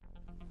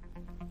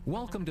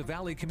Welcome to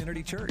Valley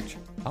Community Church.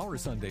 Our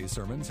Sunday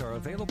sermons are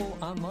available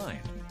online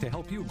to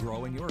help you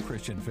grow in your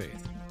Christian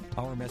faith.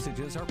 Our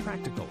messages are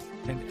practical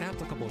and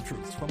applicable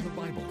truths from the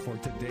Bible for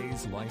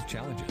today's life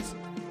challenges.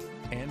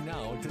 And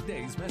now,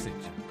 today's message.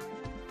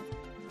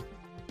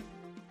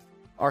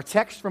 Our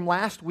text from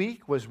last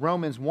week was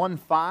Romans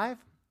 1:5.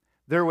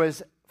 There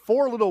was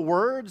 4 little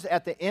words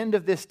at the end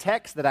of this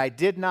text that I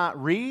did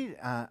not read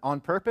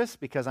on purpose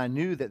because I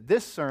knew that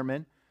this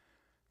sermon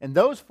and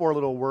those 4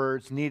 little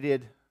words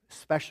needed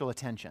special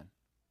attention.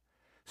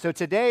 So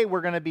today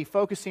we're going to be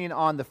focusing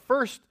on the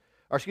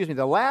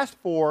last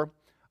 4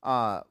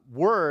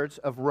 words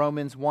of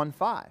Romans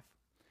 1:5.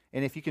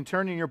 And if you can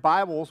turn in your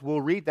Bibles,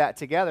 we'll read that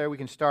together. We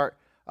can start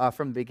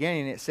from the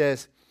beginning. It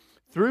says,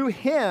 "Through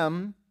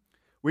him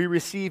we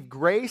receive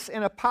grace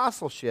and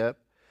apostleship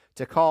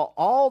to call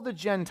all the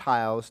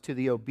Gentiles to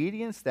the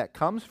obedience that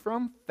comes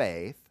from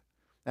faith."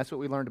 That's what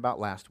we learned about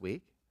last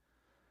week.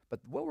 But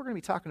what we're going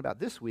to be talking about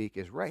this week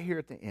is right here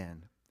at the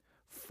end.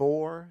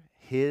 For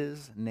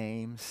his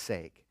name's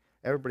sake.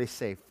 Everybody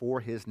say,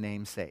 for his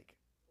name's sake.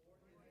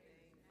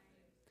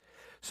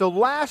 So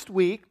last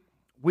week,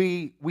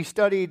 we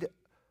studied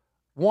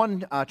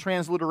one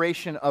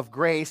transliteration of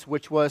grace,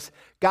 which was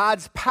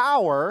God's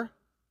power,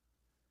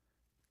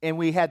 and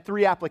we had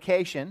 3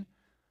 application,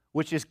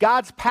 which is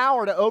God's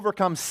power to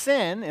overcome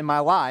sin in my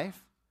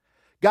life,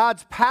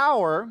 God's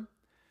power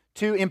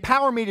to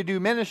empower me to do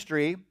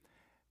ministry,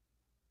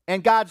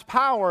 and God's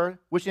power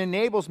which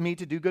enables me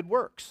to do good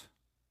works.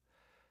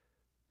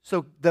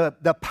 So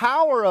the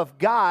power of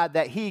God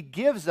that he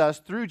gives us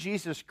through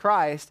Jesus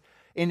Christ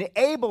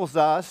enables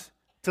us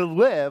to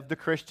live the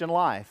Christian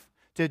life,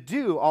 to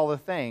do all the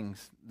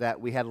things that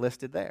we had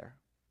listed there.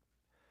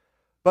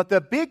 But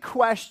the big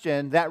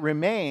question that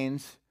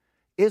remains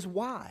is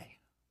why?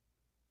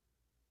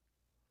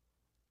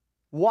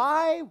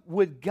 Why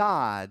would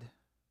God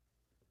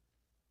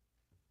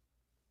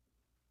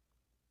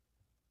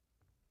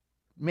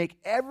make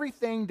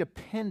everything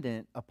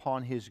dependent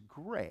upon his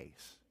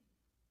grace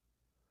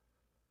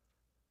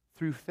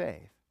through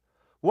faith?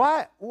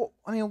 Why?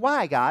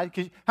 Why, God?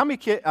 Because how many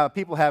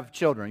people have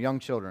children, young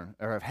children,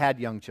 or have had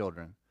young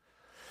children?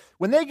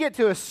 When they get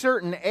to a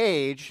certain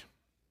age,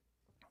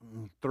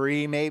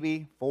 3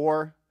 maybe,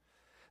 4,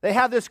 they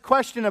have this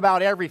question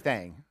about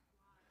everything.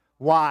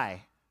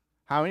 Why?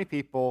 How many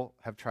people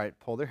have tried to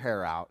pull their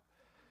hair out,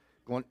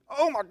 going,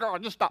 "Oh my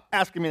God, just stop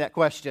asking me that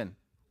question"?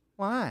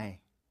 Why?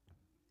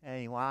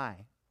 Hey,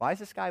 why? Why is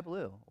the sky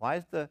blue? Why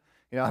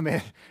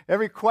is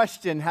every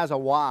question has a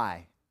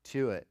why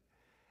to it.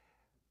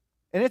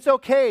 And it's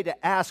okay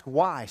to ask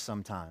why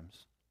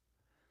sometimes.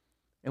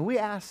 And we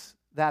ask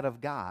that of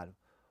God.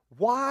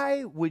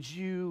 Why would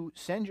you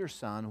send your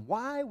son?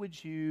 Why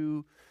would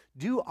you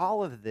do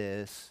all of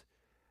this?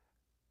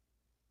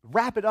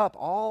 Wrap it up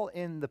all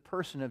in the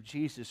person of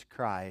Jesus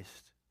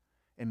Christ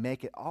and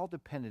make it all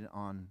dependent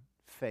on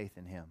faith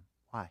in him.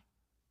 Why?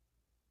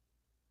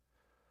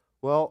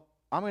 Well,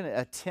 I'm going to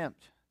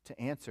attempt to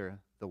answer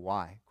the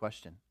why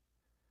question.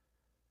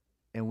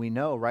 And we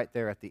know right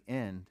there at the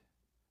end,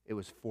 it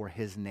was for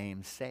his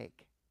name's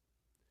sake.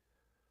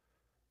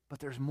 But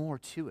there's more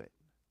to it.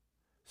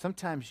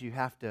 Sometimes you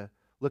have to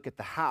look at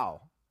the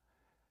how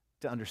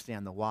to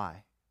understand the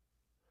why.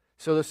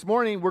 So this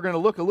morning, we're going to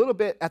look a little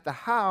bit at the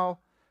how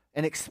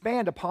and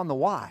expand upon the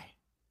why.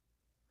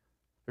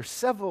 There's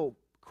several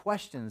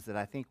questions that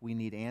I think we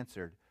need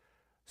answered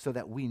so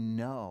that we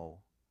know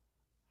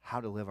how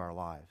to live our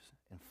lives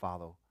and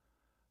follow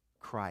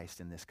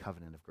Christ in this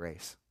covenant of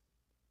grace.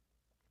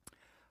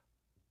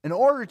 In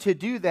order to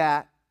do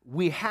that,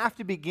 we have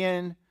to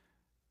begin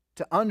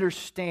to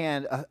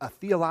understand a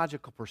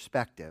theological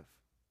perspective.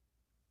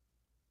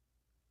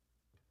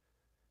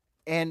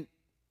 And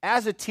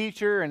as a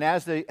teacher and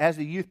as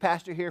the youth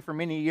pastor here for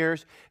many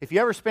years, if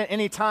you ever spent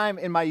any time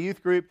in my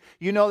youth group,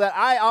 you know that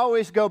I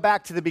always go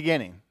back to the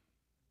beginning.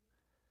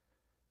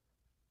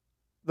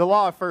 The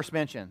law of first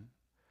mention.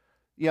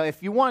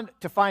 If you want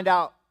to find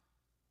out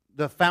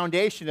the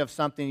foundation of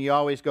something, you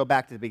always go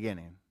back to the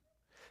beginning.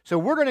 So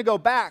we're going to go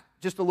back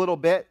just a little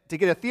bit to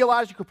get a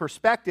theological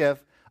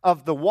perspective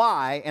of the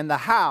why and the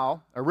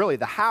how, or really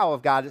the how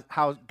of God,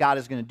 how God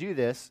is going to do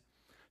this,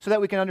 so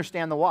that we can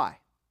understand the why.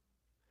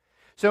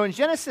 So in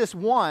Genesis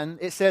 1,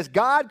 it says,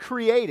 God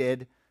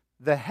created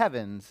the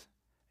heavens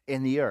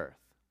and the earth.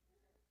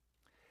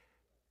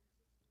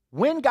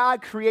 When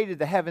God created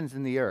the heavens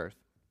and the earth,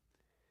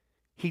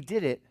 he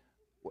did it,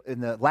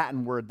 and the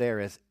Latin word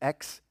there is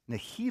ex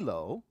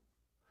nihilo,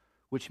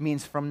 which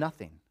means from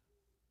nothing.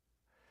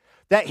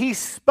 That he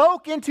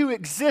spoke into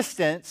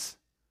existence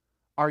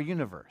our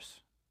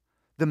universe,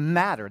 the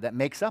matter that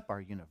makes up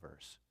our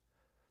universe.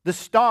 The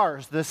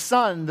stars, the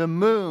sun, the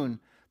moon,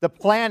 the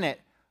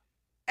planet,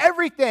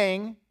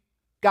 everything,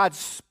 God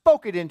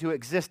spoke it into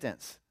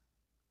existence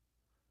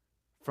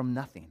from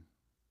nothing.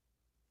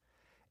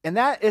 And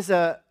that is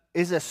a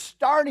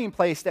starting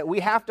place that we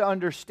have to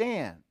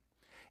understand.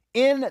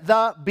 In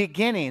the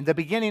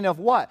beginning of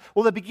what?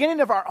 Well, the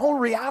beginning of our own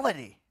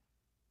reality.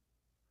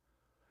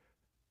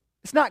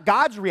 It's not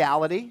God's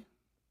reality.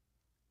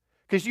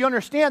 Because you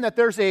understand that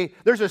there's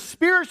a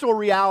spiritual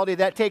reality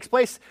that takes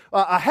place,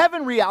 a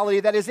heaven reality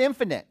that is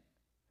infinite.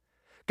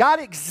 God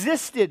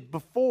existed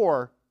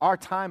before our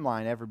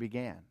timeline ever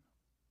began.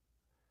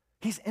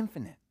 He's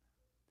infinite.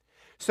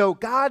 So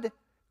God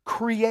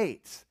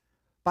creates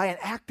by an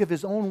act of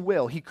his own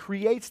will. He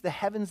creates the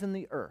heavens and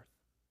the earth.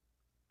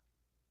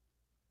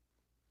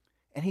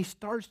 And he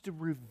starts to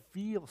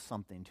reveal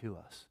something to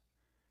us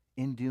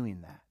in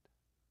doing that.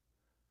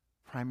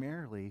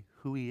 Primarily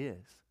who he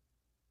is.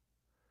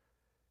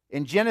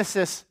 In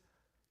Genesis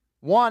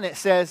 1, it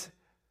says,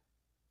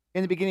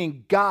 in the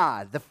beginning,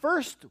 God. The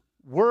first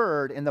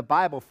word in the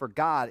Bible for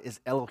God is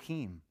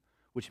Elohim,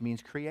 which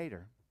means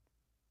creator.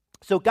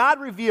 So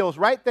God reveals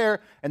right there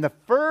in the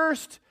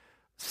first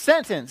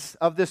sentence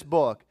of this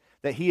book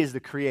that he is the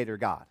creator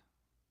God.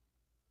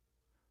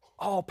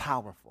 All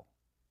powerful.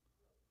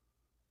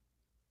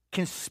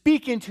 Can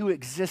speak into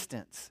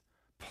existence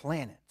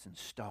planets and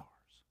stars.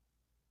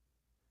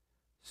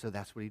 So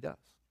that's what he does.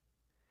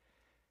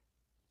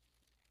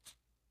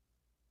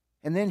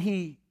 And then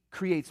he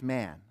creates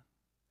man.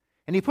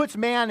 And he puts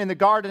man in the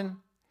garden.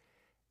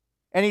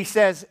 And he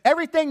says,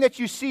 everything that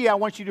you see, I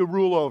want you to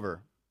rule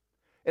over.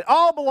 It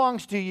all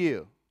belongs to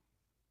you.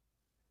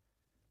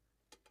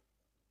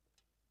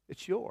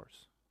 It's yours.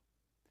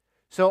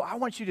 So I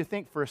want you to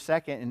think for a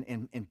second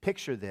and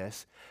picture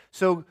this.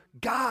 So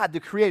God,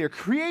 the creator,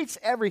 creates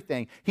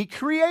everything. He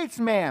creates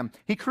man.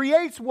 He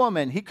creates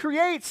woman. He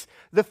creates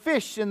the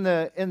fish and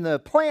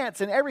the plants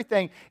and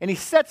everything. And he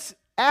sets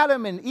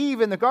Adam and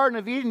Eve in the Garden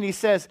of Eden. He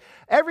says,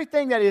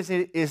 everything that is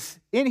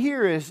in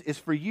here is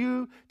for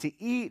you to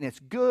eat, and it's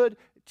good.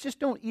 Just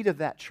don't eat of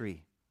that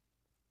tree.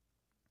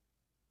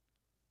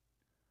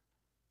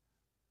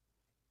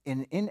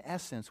 And in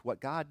essence, what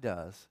God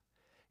does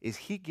is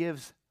he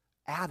gives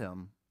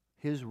Adam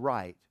his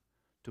right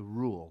to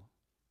rule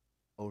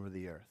over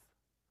the earth.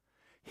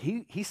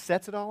 He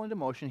sets it all into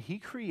motion. He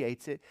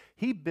creates it.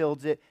 He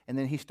builds it. And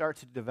then he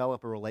starts to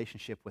develop a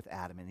relationship with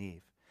Adam and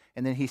Eve.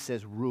 And then he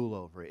says, rule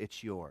over it.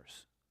 It's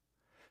yours.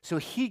 So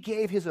he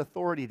gave his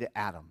authority to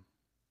Adam.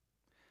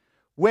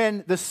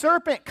 When the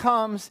serpent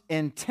comes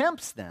and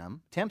tempts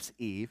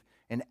Eve,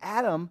 and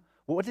Adam,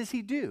 what does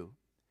he do?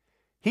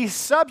 He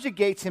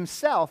subjugates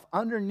himself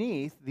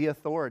underneath the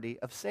authority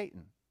of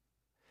Satan.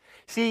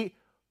 See,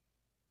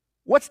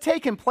 what's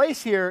taken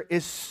place here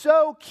is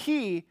so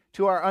key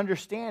to our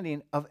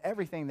understanding of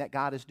everything that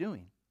God is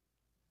doing.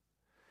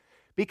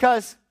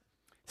 Because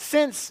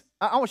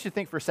I want you to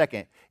think for a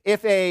second.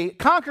 If a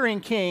conquering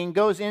king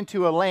goes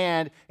into a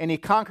land and he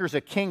conquers a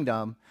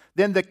kingdom,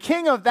 then the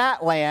king of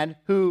that land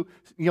who,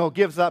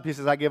 gives up, he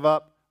says, I give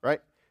up,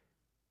 right?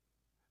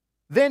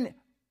 Then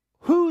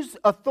whose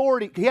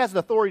authority, he has the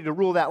authority to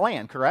rule that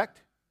land,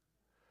 correct?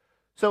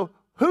 So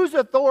whose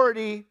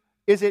authority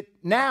is it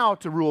now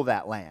to rule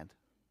that land?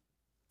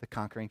 The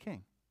conquering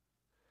king.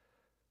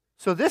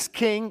 So this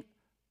king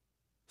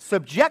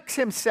subjects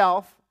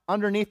himself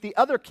underneath the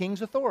other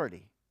king's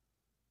authority.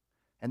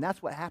 And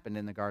that's what happened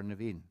in the Garden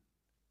of Eden.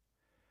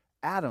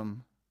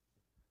 Adam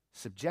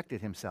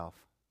subjected himself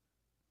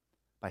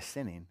by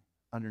sinning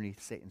underneath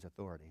Satan's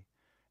authority.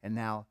 And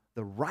now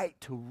the right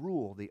to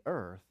rule the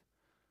earth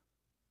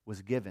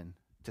was given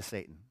to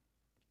Satan.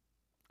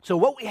 So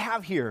what we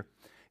have here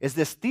is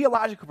this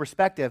theological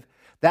perspective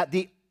that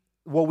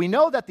we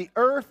know that the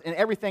earth and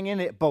everything in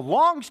it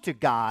belongs to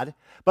God,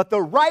 but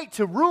the right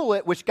to rule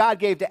it, which God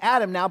gave to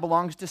Adam, now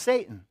belongs to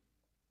Satan.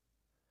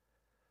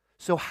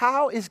 So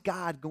how is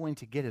God going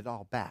to get it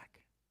all back?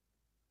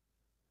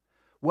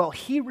 Well,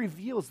 he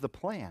reveals the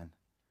plan.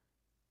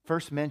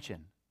 First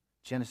mention,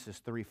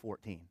 Genesis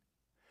 3:14.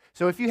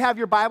 So if you have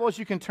your Bibles,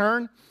 you can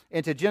turn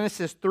into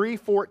Genesis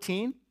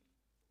 3:14.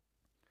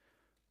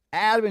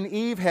 Adam and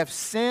Eve have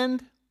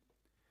sinned.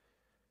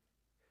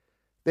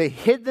 They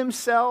hid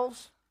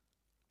themselves.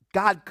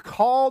 God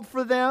called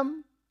for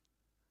them.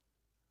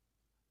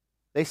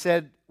 They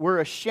said, we're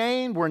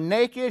ashamed, we're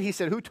naked. He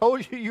said, who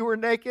told you you were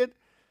naked?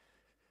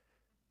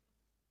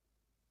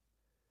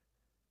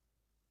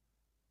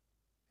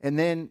 And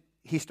then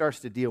he starts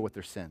to deal with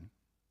their sin.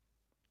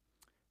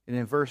 And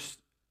in verse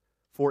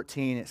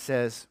 14 it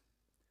says,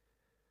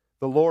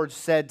 the Lord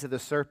said to the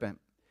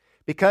serpent,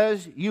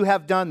 because you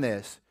have done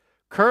this,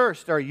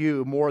 cursed are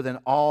you more than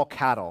all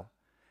cattle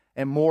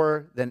and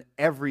more than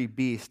every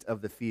beast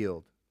of the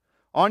field.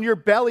 On your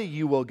belly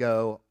you will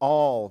go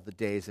all the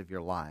days of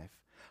your life.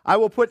 I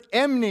will put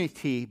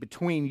enmity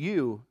between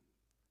you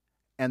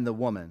and the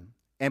woman,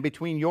 and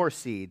between your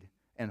seed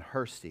and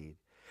her seed.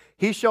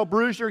 He shall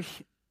bruise your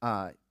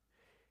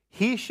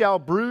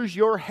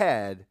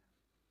head,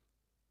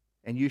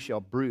 and you shall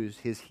bruise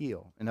his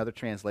heel. In other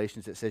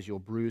translations, it says you'll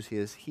bruise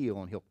his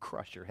heel, and he'll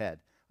crush your head.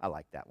 I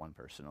like that one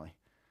personally.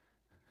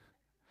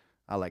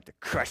 I like the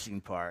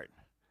crushing part.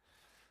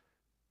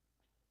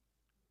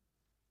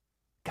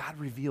 God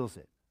reveals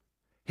it.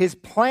 His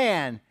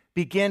plan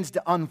begins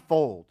to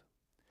unfold.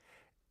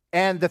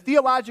 And the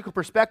theological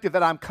perspective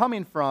that I'm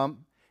coming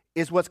from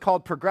is what's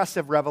called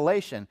progressive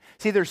revelation.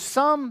 See, there's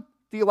some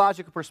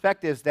theological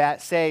perspectives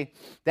that say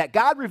that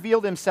God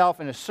revealed himself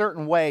in a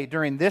certain way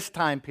during this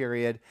time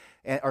period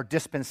or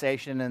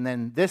dispensation, and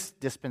then this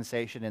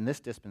dispensation and this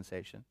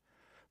dispensation.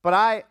 But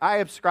I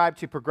ascribe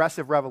to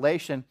progressive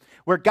revelation,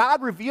 where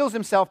God reveals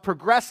himself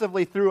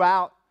progressively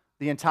throughout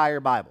the entire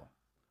Bible,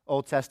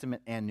 Old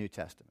Testament and New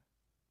Testament.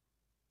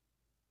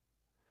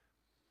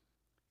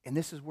 And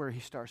this is where he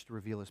starts to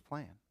reveal his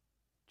plan.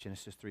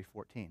 Genesis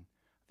 3:14.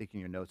 I think in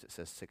your notes it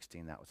says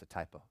 16. That was a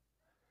typo.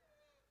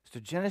 So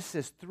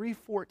Genesis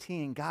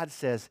 3:14, God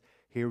says,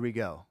 here we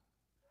go.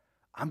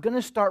 I'm going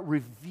to start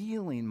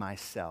revealing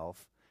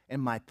myself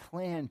and my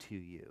plan to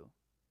you.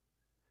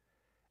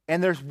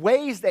 And there's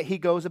ways that he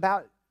goes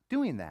about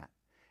doing that.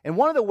 And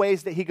one of the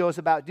ways that he goes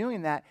about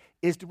doing that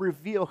is to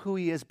reveal who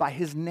he is by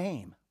his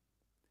name.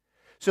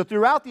 So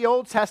throughout the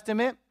Old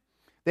Testament,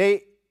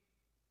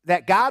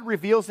 that God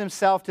reveals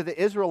himself to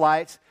the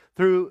Israelites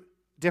through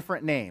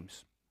different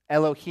names.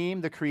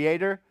 Elohim, the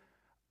creator.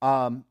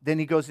 Then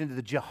he goes into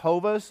the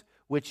Jehovah's,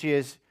 which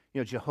is,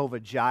 Jehovah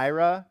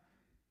Jireh,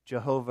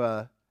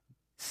 Jehovah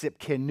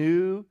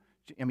Sipkenu.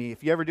 I mean,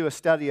 if you ever do a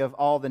study of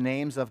all the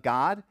names of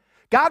God,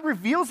 God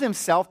reveals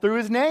himself through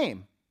his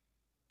name.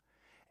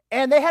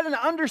 And they had an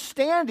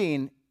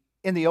understanding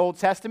in the Old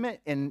Testament,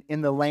 in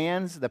the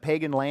lands, the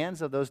pagan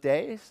lands of those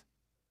days.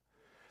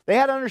 They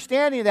had an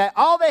understanding that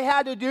all they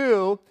had to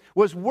do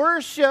was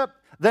worship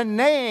the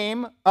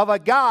name of a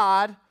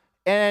god,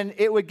 and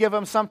it would give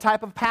them some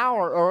type of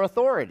power or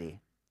authority.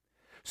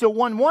 So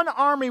when one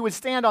army would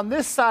stand on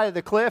this side of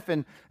the cliff,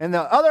 and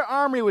the other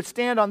army would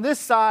stand on this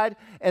side,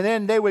 and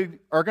then they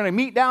are going to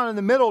meet down in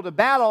the middle to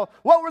battle,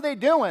 what were they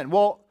doing?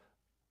 Well,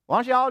 why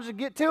don't you all just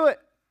get to it?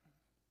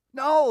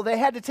 No, they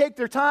had to take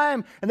their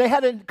time, and they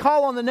had to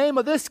call on the name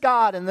of this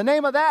God and the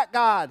name of that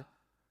God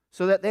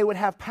so that they would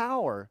have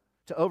power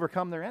to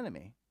overcome their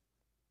enemy.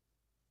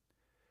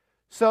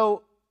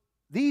 So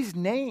these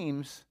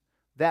names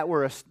that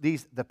were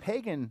the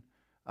pagan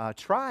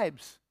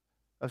tribes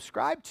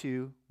ascribed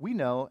to, we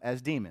know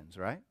as demons,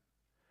 right?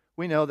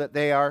 We know that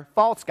they are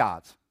false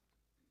gods.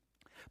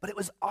 But it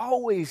was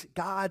always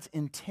God's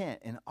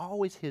intent and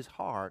always his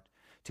heart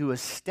to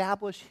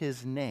establish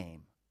his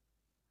name,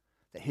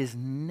 that his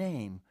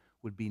name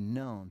would be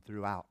known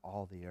throughout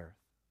all the earth.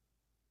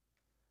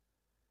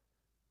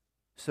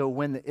 So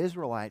when the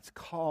Israelites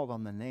called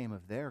on the name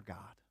of their God,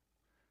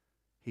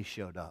 he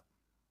showed up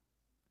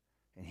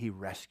and he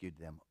rescued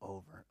them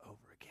over and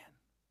over again.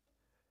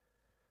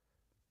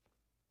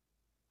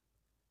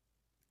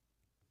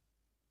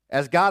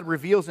 As God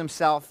reveals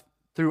himself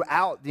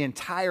throughout the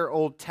entire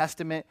Old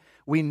Testament,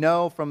 we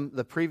know from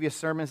the previous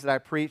sermons that I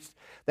preached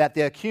that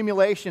the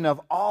accumulation of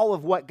all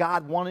of what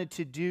God wanted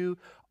to do,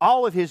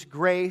 all of his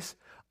grace,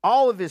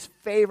 all of his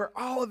favor,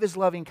 all of his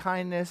loving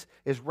kindness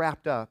is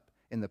wrapped up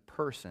in the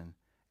person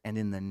and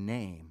in the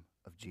name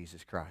of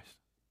Jesus Christ.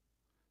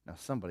 Now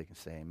somebody can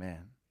say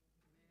amen.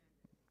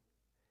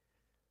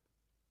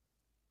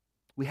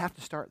 We have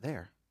to start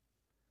there.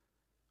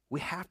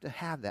 We have to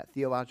have that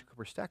theological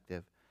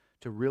perspective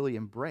to really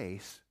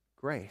embrace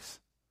grace.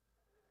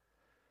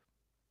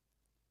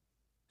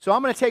 So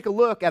I'm going to take a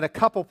look at a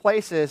couple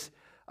places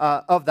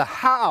of the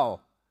how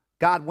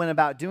God went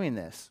about doing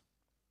this.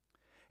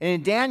 And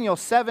in Daniel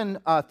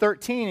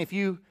 7:13, if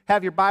you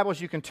have your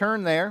Bibles, you can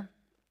turn there.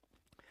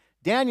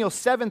 Daniel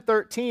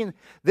 7:13,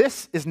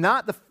 this is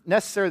not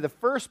necessarily the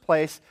first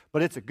place,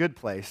 but it's a good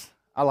place.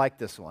 I like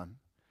this one.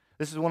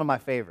 This is one of my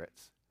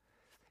favorites.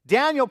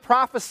 Daniel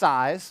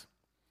prophesies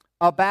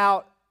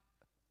about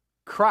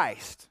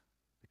Christ,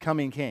 the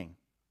coming king.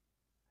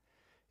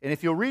 And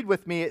if you'll read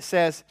with me, it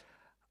says,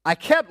 I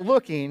kept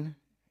looking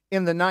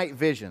in the night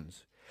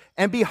visions,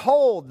 and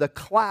behold, the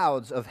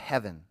clouds of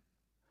heaven.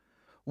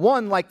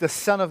 One like the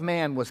Son of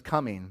Man was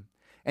coming,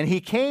 and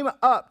he came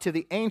up to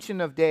the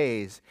Ancient of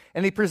Days,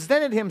 and he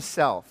presented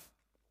himself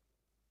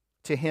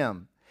to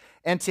him.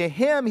 And to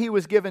him he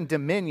was given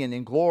dominion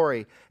and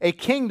glory, a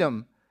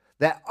kingdom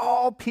that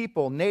all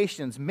people,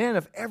 nations, men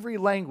of every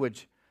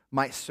language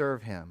might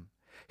serve him.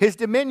 His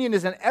dominion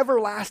is an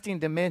everlasting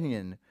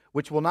dominion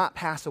which will not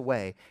pass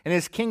away, and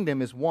his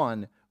kingdom is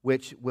one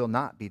which will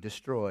not be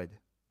destroyed.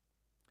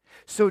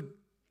 So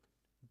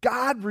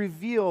God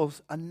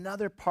reveals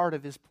another part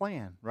of his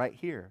plan right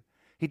here.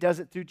 He does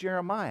it through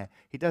Jeremiah.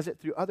 He does it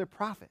through other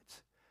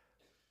prophets.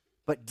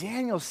 But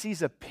Daniel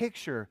sees a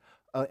picture,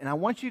 and I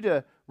want you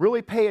to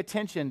really pay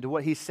attention to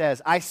what he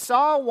says. I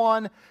saw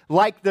one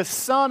like the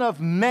Son of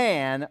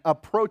Man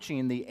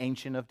approaching the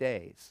Ancient of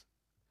Days.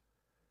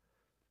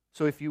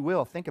 So if you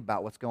will, think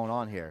about what's going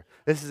on here.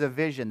 This is a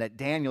vision that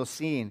Daniel's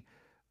seeing,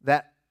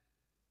 that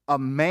a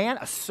man,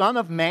 a Son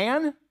of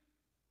Man,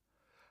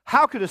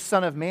 how could a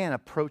Son of Man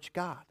approach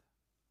God?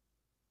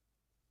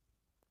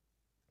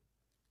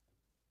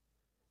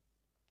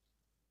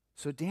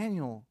 So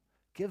Daniel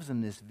gives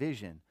him this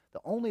vision. The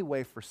only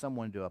way for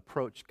someone to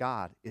approach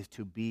God is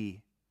to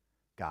be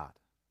God,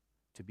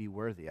 to be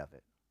worthy of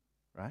it,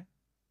 right?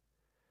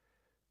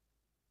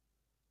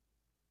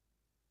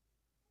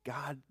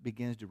 God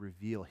begins to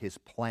reveal his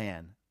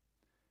plan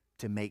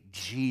to make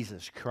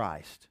Jesus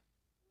Christ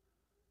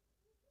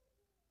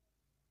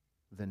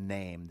the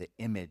name, the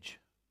image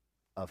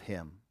of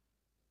him.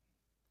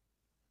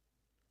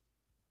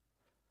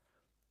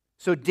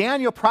 So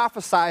Daniel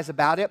prophesies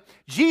about it.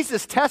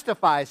 Jesus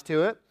testifies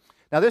to it.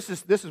 Now this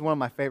is one of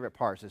my favorite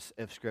parts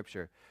of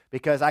Scripture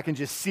because I can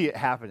just see it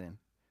happening.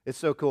 It's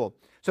so cool.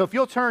 So if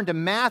you'll turn to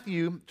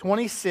Matthew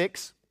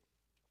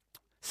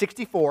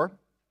 26:64,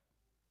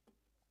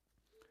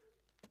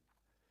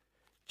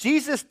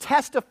 Jesus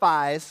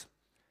testifies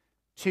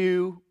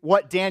to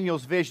what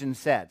Daniel's vision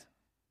said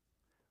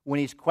when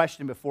he's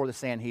questioned before the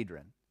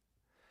Sanhedrin.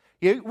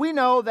 We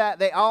know that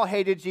they all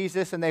hated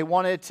Jesus and they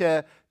wanted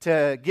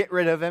to get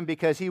rid of him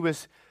because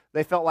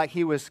they felt like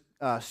he was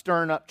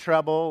stirring up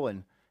trouble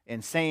and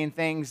saying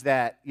things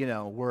that,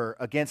 were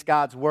against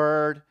God's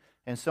word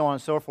and so on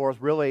and so forth,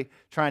 really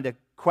trying to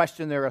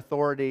question their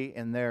authority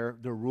and their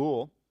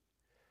rule.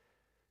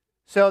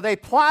 So they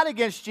plot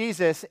against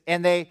Jesus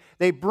and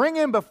they bring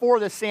him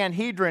before the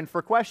Sanhedrin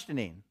for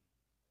questioning.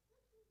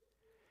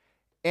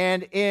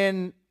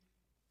 And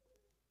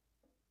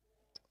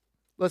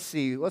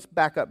let's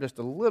back up just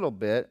a little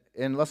bit,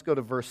 and let's go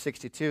to verse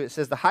 62. It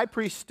says, the high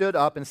priest stood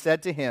up and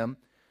said to him,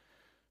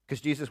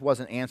 because Jesus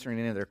wasn't answering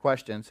any of their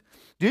questions,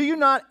 do you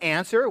not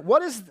answer?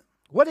 What is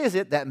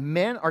it that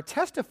men are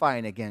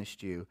testifying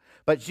against you?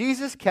 But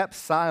Jesus kept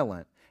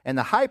silent, and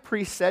the high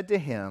priest said to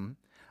him,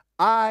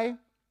 I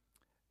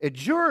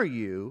adjure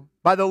you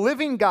by the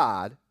living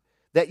God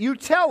that you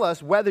tell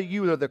us whether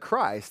you are the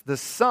Christ, the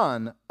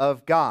Son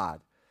of God.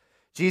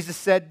 Jesus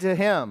said to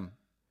him,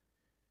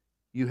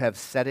 you have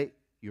said it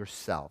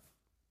yourself.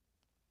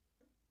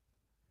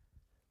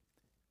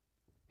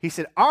 He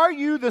said, are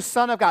you the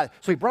Son of God?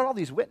 So he brought all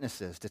these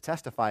witnesses to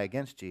testify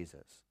against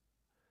Jesus.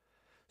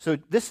 So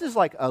this is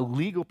like a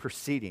legal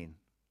proceeding,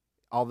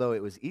 although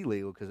it was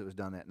illegal because it was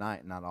done at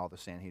night and not all the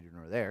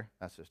Sanhedrin were there.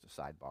 That's just a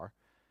sidebar.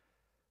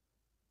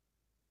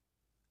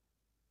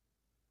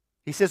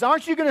 He says,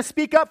 aren't you going to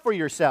speak up for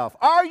yourself?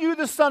 Are you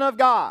the Son of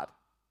God?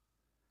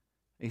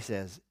 He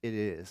says, it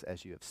is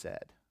as you have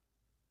said.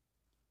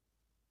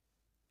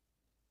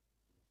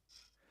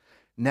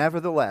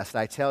 Nevertheless,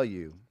 I tell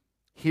you,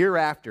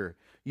 hereafter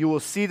you will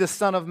see the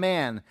Son of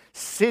Man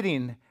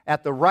sitting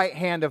at the right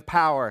hand of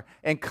power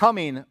and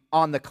coming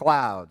on the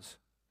clouds.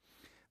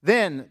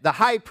 Then the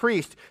high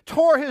priest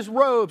tore his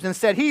robes and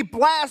said, he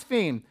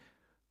blasphemed.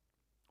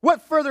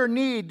 What further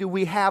need do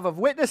we have of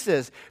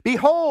witnesses?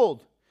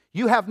 Behold,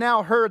 you have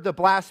now heard the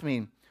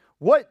blasphemy.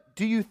 What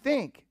do you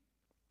think?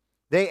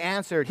 They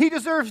answered, he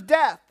deserves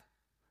death.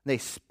 They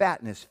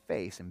spat in his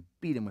face and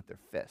beat him with their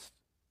fists.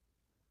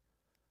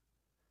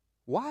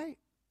 Why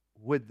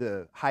would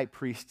the high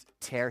priest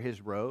tear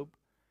his robe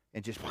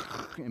and just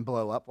and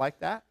blow up like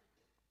that?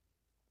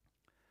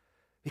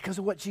 Because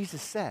of what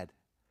Jesus said.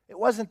 It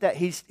wasn't that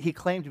he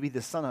claimed to be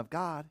the Son of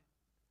God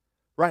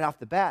right off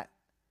the bat.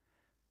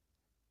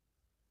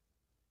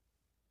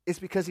 It's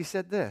because he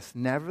said this,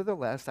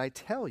 nevertheless, I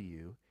tell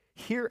you,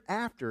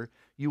 hereafter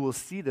you will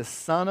see the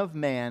Son of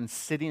Man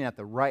sitting at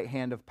the right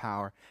hand of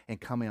power and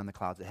coming on the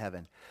clouds of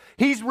heaven.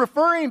 He's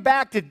referring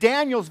back to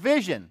Daniel's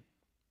vision.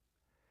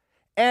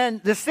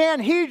 And the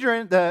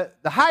Sanhedrin, the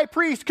high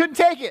priest, couldn't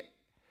take it.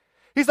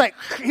 He's like,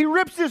 he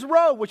rips his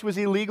robe, which was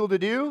illegal to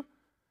do.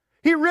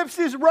 He rips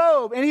his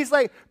robe and he's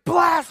like,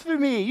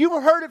 blasphemy.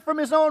 You heard it from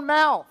his own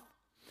mouth.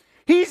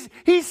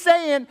 He's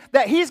saying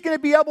that he's going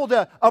to be able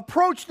to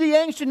approach the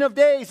Ancient of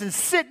Days and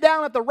sit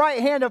down at the right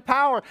hand of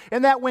power,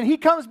 and that when he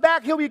comes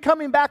back, he'll be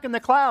coming back in the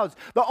clouds.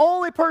 The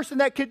only person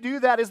that could do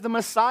that is the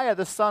Messiah,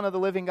 the Son of the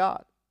living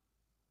God.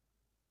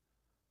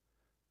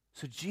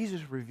 So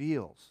Jesus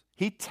reveals,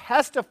 he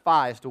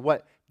testifies to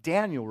what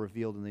Daniel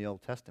revealed in the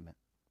Old Testament.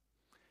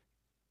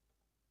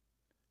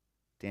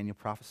 Daniel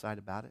prophesied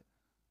about it.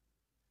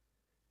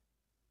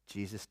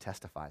 Jesus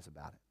testifies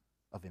about it,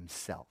 of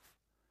himself.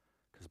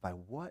 Because by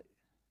what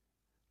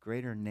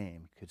greater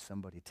name could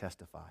somebody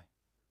testify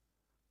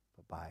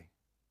but by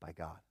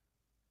God?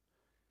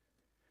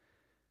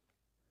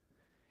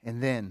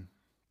 And then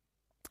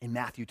in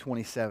Matthew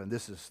 27,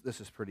 this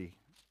is pretty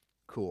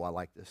cool. I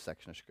like this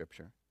section of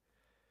Scripture.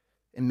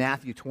 In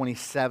Matthew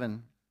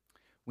 27,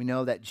 we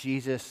know that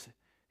Jesus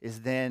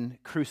is then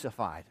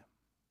crucified.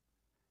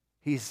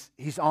 He's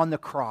on the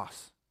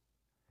cross.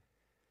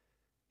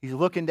 He's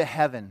looking to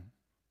heaven.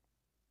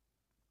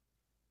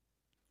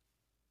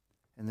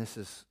 And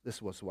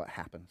this was what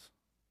happens.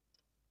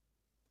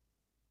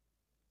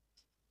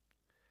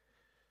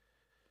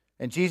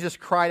 And Jesus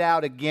cried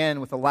out again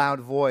with a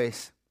loud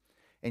voice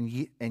and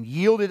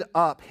yielded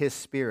up his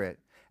spirit.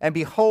 And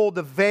behold,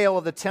 the veil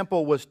of the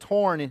temple was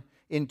torn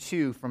in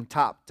two from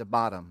top to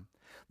bottom.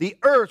 The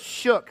earth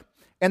shook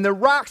and the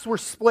rocks were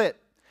split.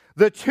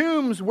 The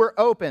tombs were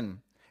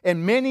open,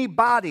 and many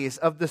bodies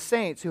of the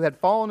saints who had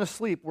fallen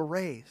asleep were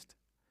raised.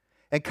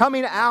 And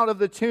coming out of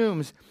the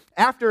tombs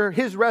after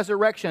his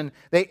resurrection,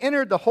 they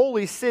entered the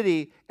holy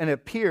city and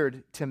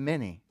appeared to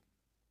many.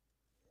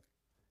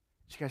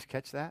 Did you guys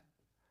catch that?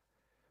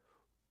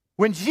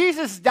 When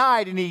Jesus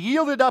died and he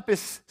yielded up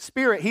his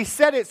spirit, he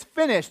said it's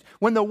finished.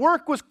 When the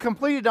work was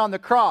completed on the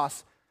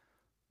cross,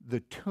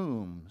 the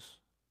tombs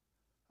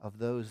of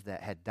those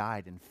that had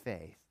died in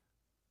faith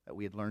that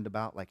we had learned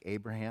about, like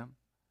Abraham,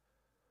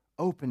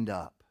 opened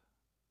up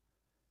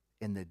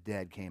and the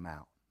dead came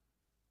out.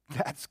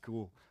 That's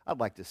cool. I'd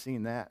like to have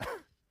seen that.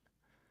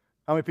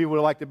 How many people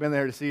would like to have been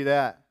there to see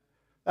that?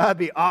 That'd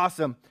be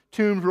awesome.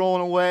 Tombs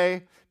rolling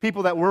away.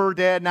 People that were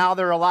dead, now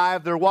they're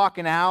alive. They're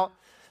walking out.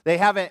 They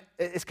haven't,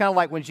 it's kind of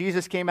like when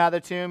Jesus came out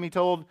of the tomb, he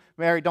told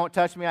Mary, don't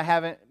touch me. I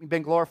haven't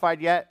been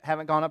glorified yet.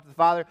 Haven't gone up to the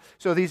Father.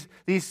 So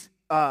these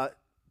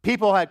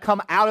people had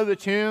come out of the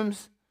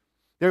tombs.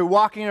 They're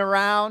walking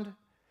around.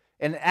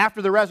 And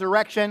after the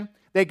resurrection,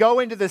 they go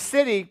into the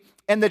city,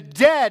 and the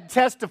dead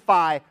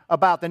testify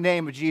about the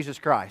name of Jesus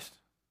Christ.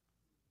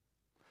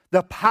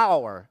 The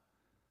power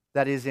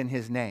that is in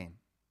his name.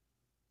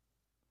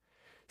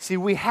 See,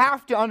 we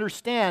have to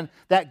understand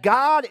that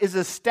God is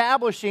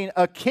establishing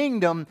a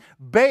kingdom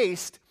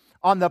based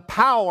on the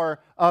power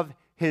of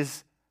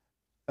his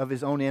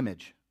own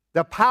image.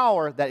 The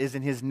power that is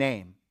in his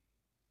name.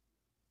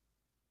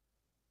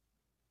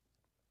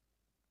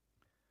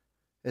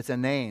 It's a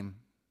name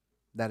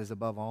that is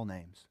above all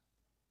names.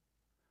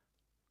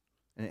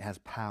 And it has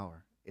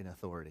power and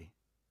authority.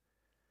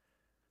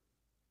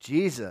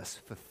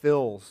 Jesus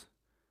fulfills,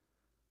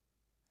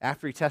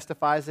 after he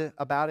testifies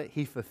about it,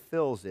 he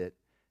fulfills it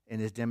in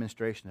his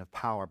demonstration of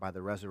power by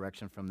the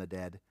resurrection from the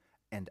dead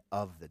and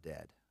of the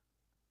dead.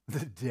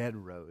 The dead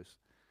rose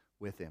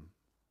with him.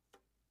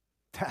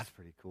 That's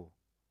pretty cool.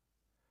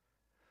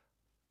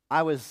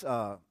 I was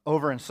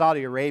over in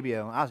Saudi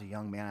Arabia. I was a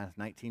young man. I was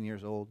 19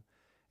 years old.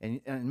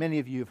 And many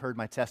of you have heard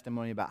my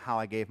testimony about how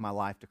I gave my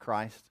life to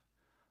Christ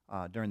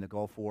during the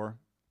Gulf War.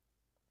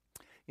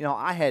 You know,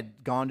 I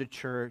had gone to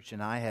church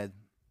and I had,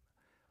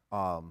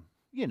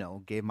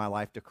 gave my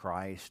life to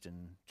Christ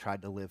and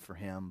tried to live for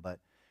him. But,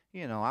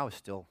 I was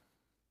still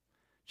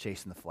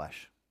chasing the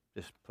flesh,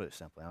 just put it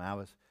simply.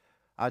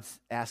 I'd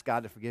ask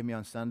God to forgive me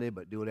on Sunday,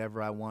 but do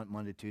whatever I want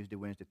Monday, Tuesday,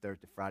 Wednesday,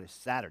 Thursday, Friday,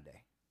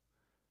 Saturday.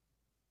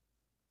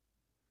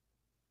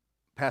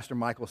 Pastor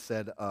Michael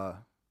said,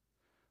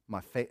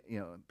 my faith,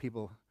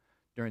 people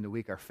during the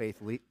week, our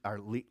faith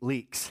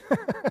leaks.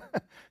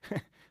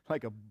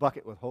 Like a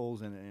bucket with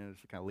holes in it, and it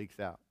just kind of leaks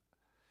out.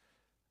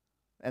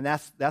 And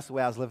that's the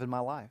way I was living my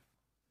life.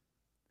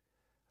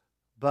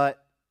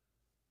 But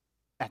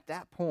at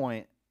that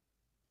point,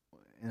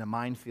 in a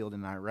minefield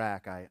in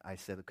Iraq, I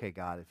said, okay,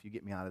 God, if you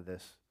get me out of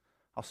this,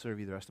 I'll serve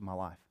you the rest of my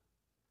life.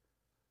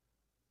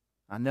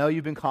 I know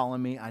you've been calling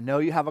me. I know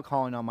you have a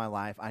calling on my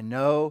life. I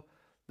know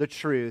the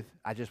truth.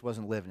 I just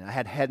wasn't living it. I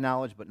had head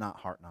knowledge, but not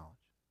heart knowledge.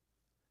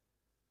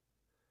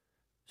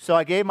 So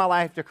I gave my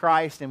life to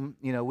Christ, and,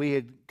 we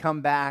had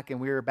come back, and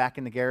we were back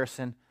in the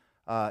garrison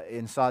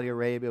in Saudi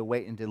Arabia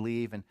waiting to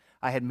leave, and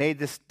I had made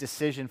this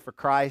decision for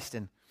Christ,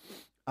 and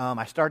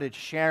I started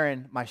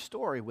sharing my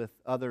story with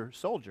other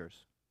soldiers.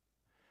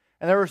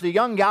 And there was a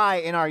young guy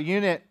in our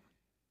unit.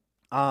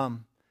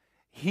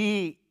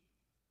 He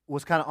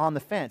was kind of on the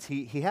fence.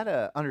 He had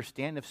an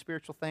understanding of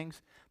spiritual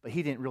things, but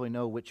he didn't really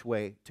know which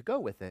way to go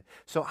with it.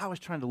 So I was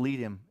trying to lead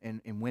him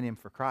and win him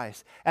for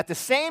Christ. At the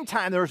same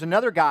time, there was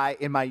another guy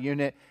in my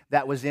unit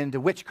that was into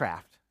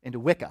witchcraft, into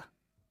Wicca.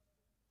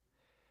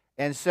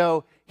 And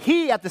so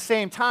he, at the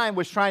same time,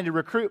 was trying to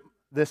recruit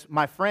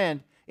my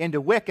friend into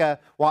Wicca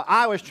while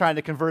I was trying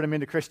to convert him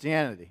into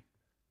Christianity.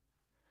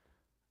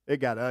 It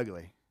got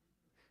ugly.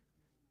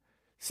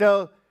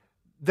 So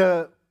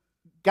the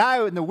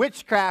guy in the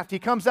witchcraft, he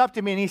comes up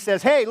to me and he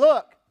says, hey,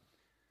 look.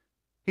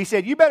 He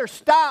said, you better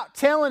stop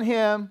telling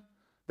him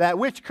that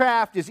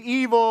witchcraft is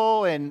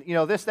evil and,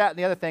 this, that, and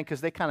the other thing, because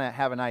they kind of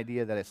have an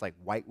idea that it's like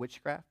white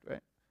witchcraft,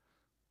 right?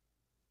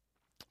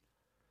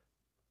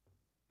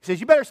 He says,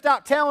 you better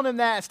stop telling him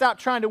that and stop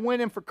trying to win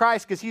him for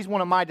Christ because he's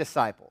one of my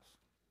disciples.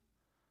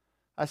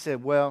 I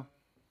said, well,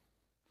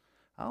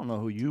 I don't know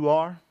who you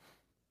are,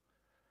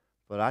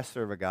 but I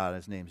serve a God,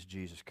 his name's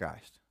Jesus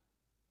Christ.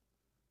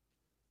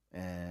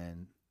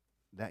 And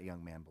that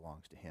young man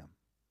belongs to him,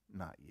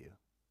 not you.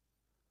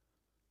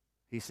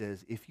 He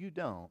says, if you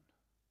don't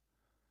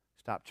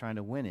stop trying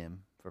to win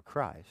him for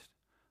Christ,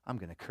 I'm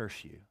going to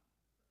curse you.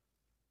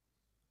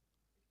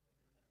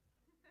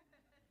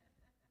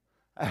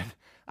 I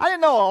didn't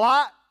know a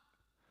lot,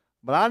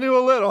 but I knew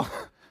a little,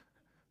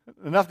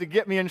 enough to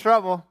get me in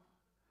trouble.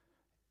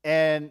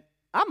 And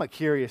I'm a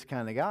curious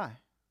kind of guy.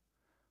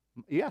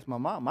 You ask my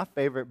mom, my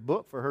favorite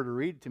book for her to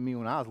read to me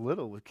when I was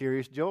little was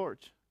Curious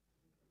George.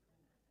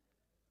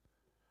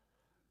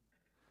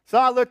 So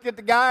I looked at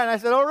the guy and I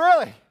said, oh,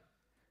 really?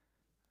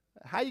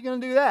 How are you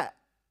going to do that?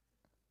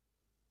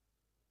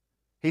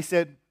 He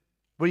said,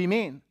 what do you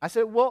mean? I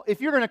said, well,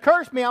 if you're going to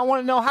curse me, I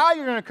want to know how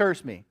you're going to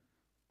curse me.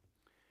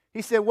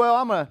 He said, well,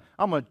 I'm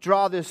going to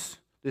draw this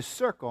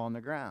circle on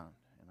the ground,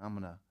 and I'm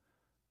going to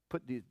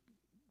put the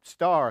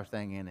star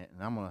thing in it,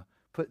 and I'm going to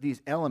put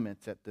these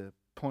elements at the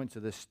points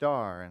of the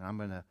star, and I'm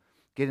going to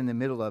get in the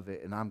middle of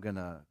it, and I'm going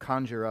to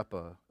conjure up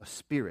a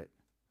spirit.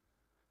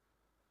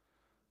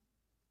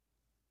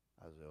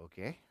 I was like,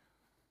 okay.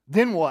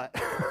 Then what?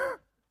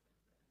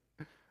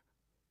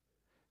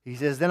 He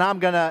says, then I'm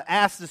going to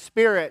ask the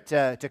spirit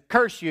to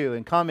curse you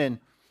and come in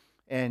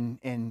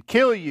and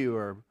kill you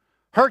or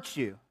hurt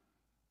you.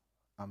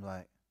 I'm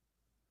like,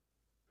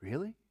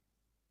 really?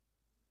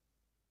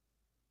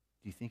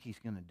 Do you think he's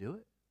going to do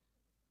it?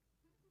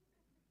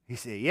 He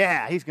said,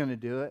 yeah, he's going to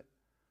do it.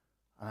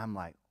 And I'm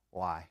like,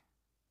 why?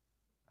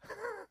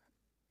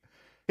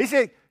 He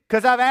said,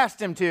 because I've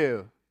asked him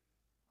to.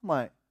 I'm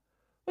like,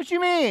 what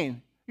you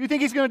mean? You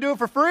think he's going to do it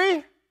for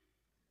free?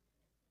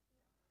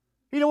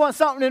 He don't want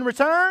something in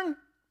return?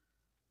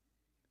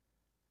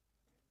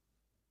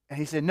 And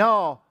he said,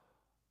 no.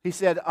 He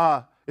said,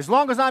 as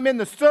long as I'm in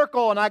the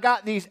circle and I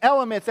got these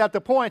elements at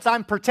the points,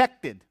 I'm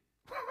protected.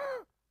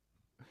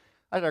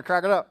 I started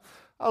cracking up.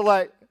 I was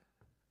like,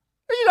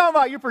 what are you talking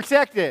about? You're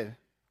protected.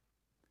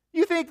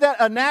 You think that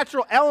a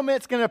natural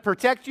element's going to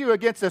protect you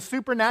against a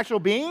supernatural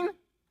being?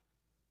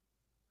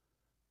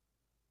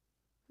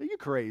 Are you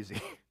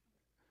crazy?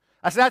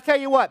 I said, I tell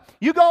you what,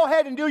 you go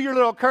ahead and do your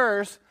little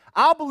curse.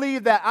 I'll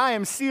believe that I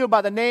am sealed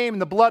by the name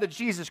and the blood of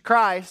Jesus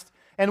Christ,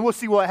 and we'll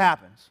see what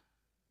happens.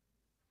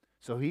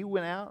 So he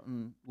went out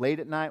and late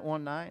at night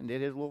one night and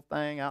did his little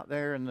thing out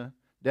there in the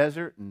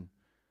desert and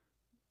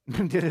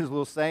did his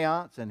little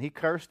seance, and he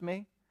cursed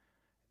me.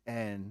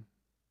 And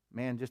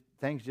man,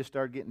 things just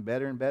started getting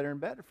better and better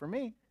and better for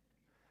me.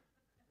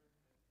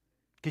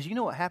 Because you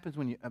know what happens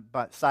when you,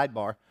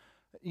 sidebar,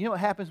 you know what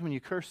happens when you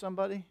curse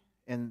somebody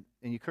and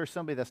you curse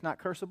somebody that's not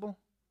cursable?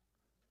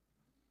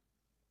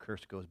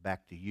 Curse goes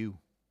back to you.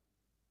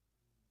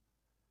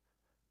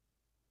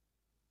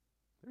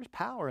 There's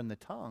power in the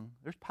tongue.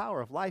 There's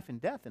power of life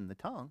and death in the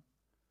tongue.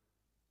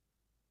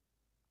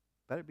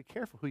 Better be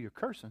careful who you're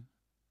cursing.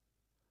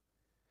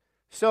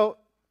 So,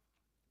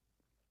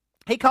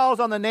 he calls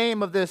on the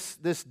name of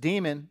this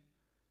demon.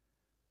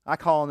 I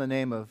call on the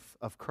name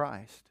of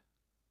Christ.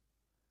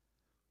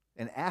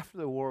 And after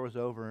the war was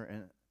over,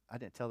 and I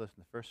didn't tell this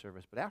in the first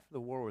service, but after the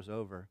war was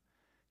over,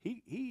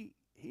 he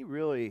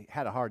really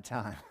had a hard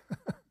time.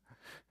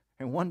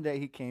 And one day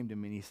he came to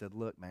me and he said,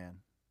 look, man,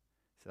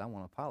 he said, I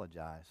want to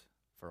apologize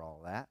for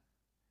all that.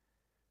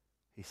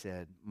 He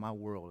said, my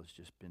world has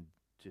just been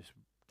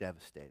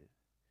devastated.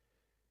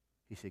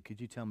 He said,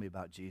 could you tell me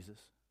about Jesus?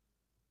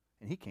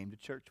 And he came to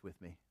church with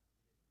me.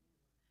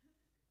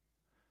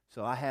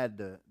 So I had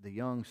the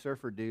young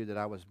surfer dude that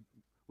I was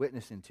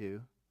witnessing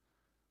to,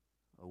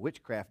 a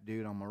witchcraft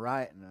dude on my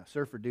right and a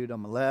surfer dude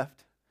on my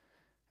left,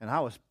 and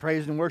I was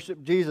praising and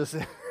worshiping Jesus,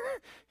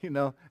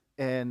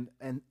 and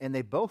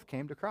they both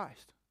came to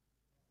Christ.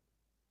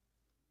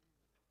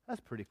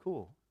 That's pretty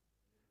cool,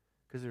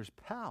 because there's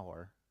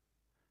power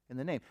in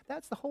the name.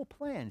 That's the whole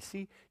plan.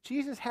 See,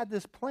 Jesus had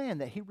this plan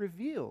that he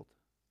revealed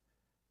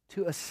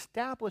to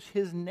establish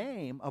his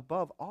name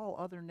above all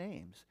other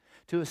names,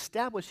 to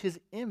establish his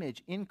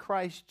image in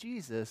Christ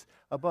Jesus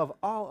above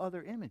all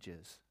other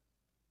images.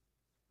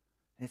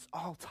 And it's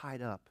all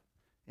tied up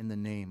in the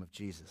name of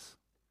Jesus.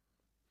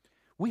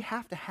 We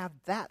have to have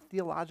that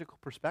theological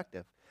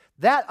perspective,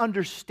 that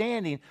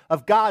understanding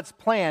of God's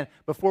plan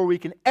before we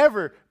can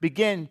ever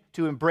begin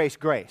to embrace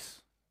grace.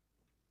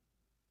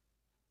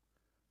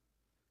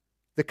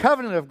 The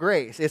covenant of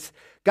grace, it's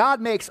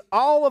God makes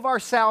all of our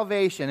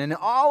salvation and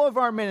all of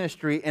our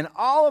ministry and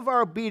all of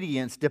our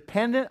obedience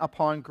dependent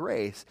upon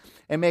grace,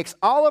 and makes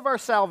all of our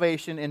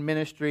salvation and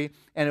ministry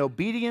and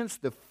obedience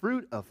the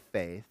fruit of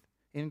faith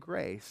in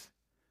grace,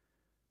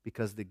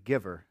 because the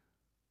giver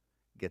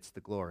gets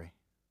the glory.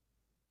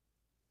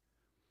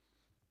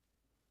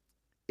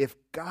 If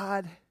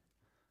God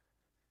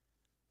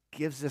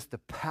gives us the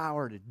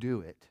power to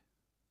do it,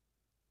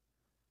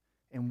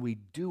 and we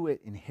do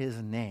it in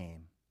his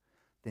name,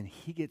 then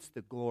he gets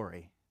the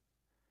glory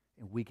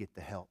and we get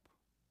the help.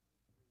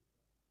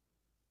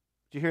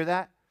 Did you hear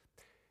that?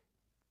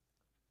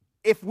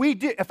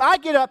 If I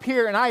get up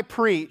here and I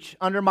preach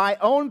under my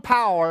own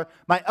power,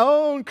 my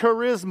own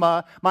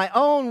charisma, my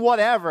own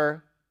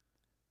whatever,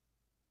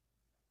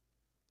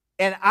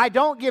 and I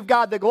don't give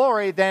God the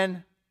glory,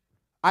 then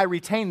I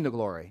retain the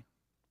glory.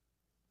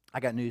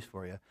 I got news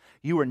for you.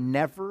 You were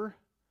never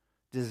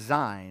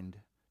designed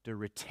to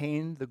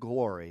retain the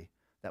glory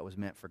that was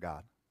meant for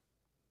God.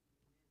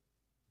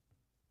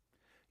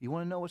 You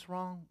want to know what's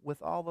wrong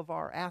with all of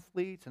our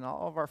athletes and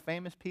all of our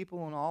famous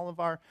people and all of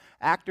our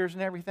actors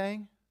and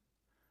everything?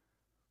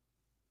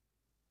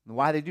 And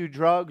why they do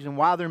drugs and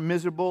why they're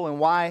miserable and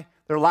why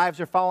their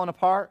lives are falling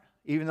apart,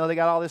 even though they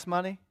got all this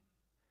money?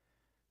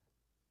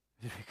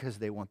 It's because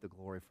they want the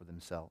glory for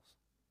themselves.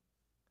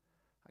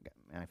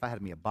 Man, if I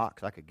had me a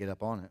box, I could get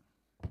up on it.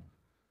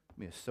 Give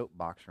me a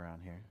soapbox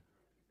around here.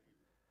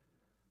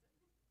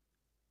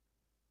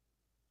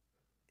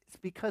 It's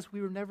because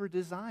we were never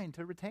designed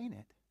to retain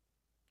it.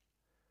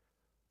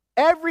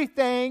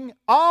 Everything,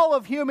 all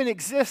of human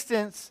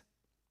existence,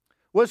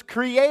 was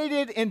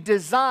created and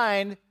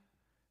designed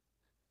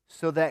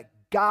so that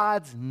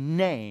God's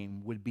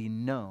name would be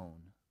known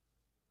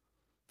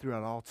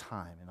throughout all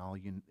time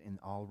and in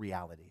all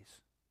realities.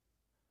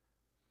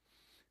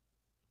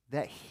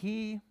 That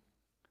he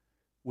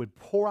would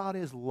pour out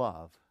his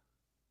love,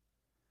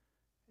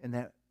 and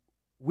that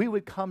we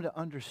would come to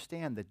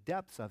understand the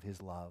depths of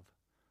his love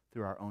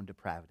through our own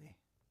depravity.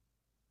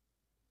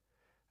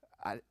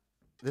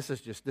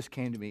 this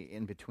came to me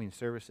in between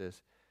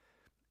services.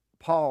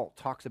 Paul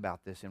talks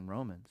about this in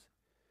Romans.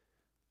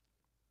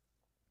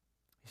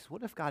 He says,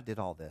 what if God did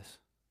all this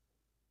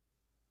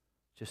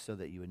just so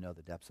that you would know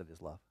the depths of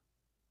his love?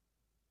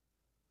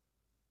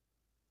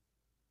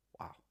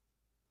 Wow.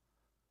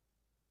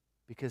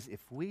 Because if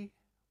we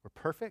were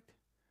perfect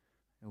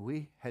and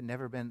we had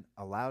never been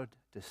allowed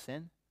to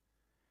sin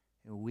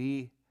and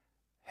we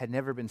had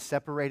never been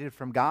separated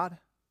from God,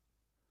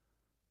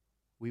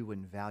 we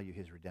wouldn't value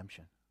his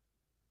redemption.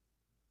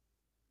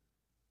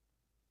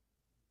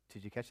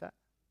 Did you catch that?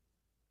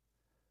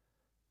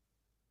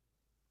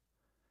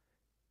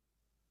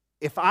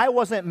 If I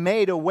wasn't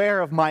made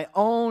aware of my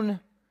own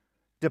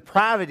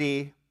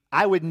depravity,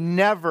 I would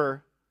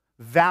never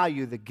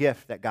value the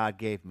gift that God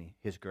gave me,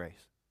 his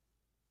grace.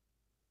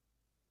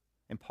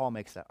 And Paul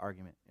makes that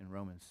argument in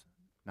Romans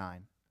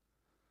 9.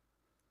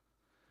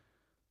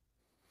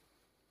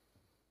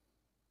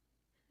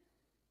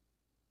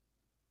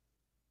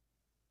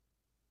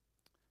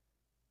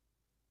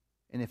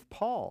 And if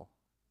Paul,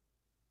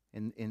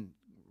 in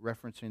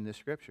referencing this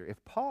scripture,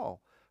 if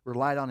Paul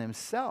relied on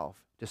himself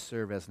to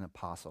serve as an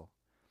apostle,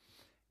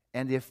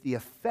 and if the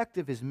effect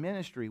of his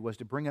ministry was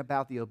to bring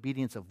about the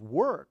obedience of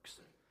works,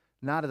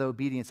 not of the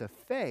obedience of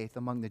faith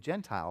among the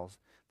Gentiles,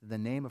 the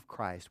name of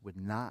Christ would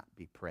not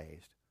be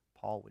praised.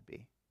 Paul would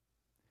be.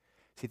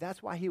 See,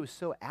 that's why he was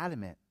so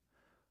adamant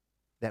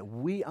that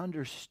we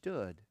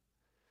understood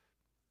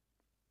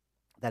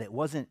that it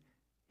wasn't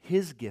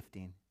his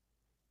gifting,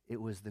 it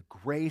was the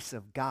grace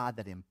of God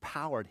that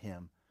empowered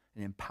him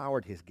and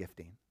empowered his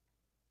gifting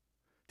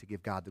to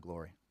give God the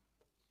glory.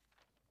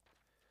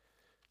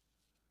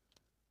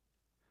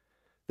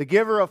 The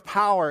giver of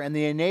power and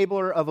the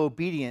enabler of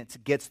obedience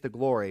gets the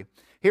glory.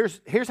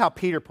 Here's how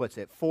Peter puts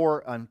it,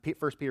 1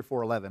 Peter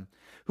 4:11.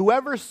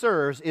 Whoever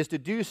serves is to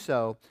do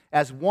so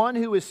as one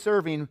who is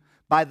serving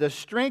by the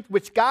strength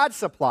which God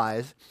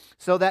supplies,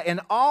 so that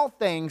in all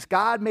things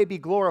God may be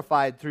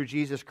glorified through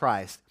Jesus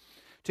Christ,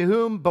 to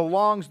whom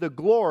belongs the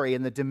glory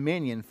and the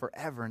dominion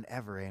forever and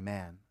ever.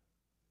 Amen.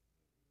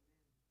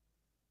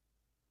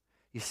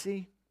 You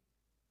see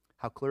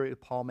how clearly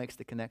Paul makes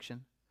the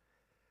connection?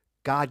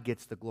 God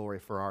gets the glory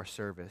for our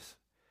service.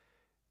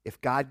 If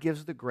God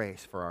gives the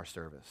grace for our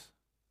service,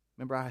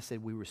 remember I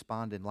said we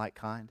respond in like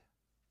kind?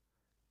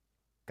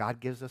 God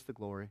gives us the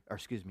glory,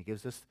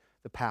 gives us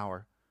the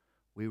power.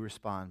 We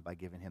respond by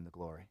giving him the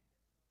glory.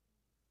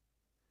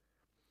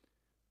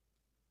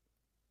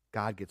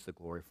 God gets the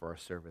glory for our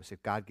service.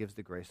 If God gives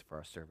the grace for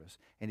our service.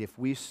 And if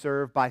we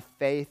serve by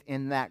faith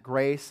in that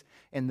grace,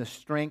 in the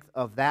strength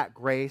of that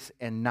grace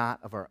and not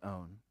of our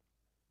own.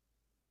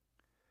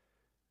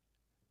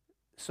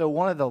 So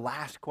one of the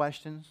last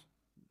questions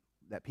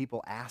that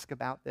people ask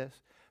about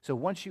this, so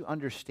once you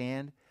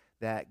understand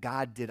that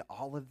God did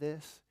all of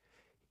this,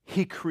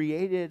 he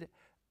created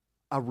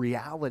a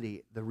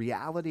reality, the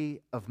reality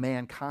of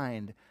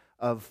mankind,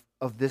 of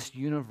this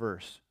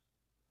universe,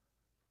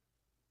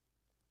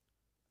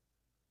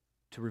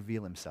 to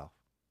reveal himself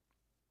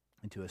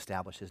and to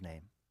establish his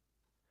name.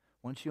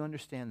 Once you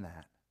understand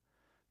that,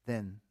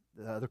 then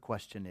the other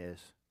question is,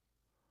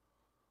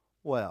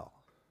 well,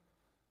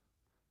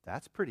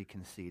 that's pretty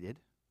conceited.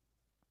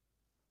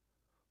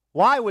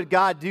 Why would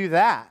God do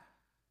that?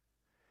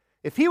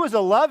 If he was a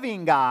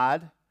loving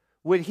God,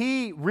 would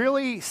he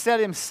really set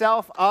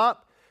himself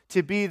up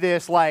to be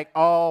this like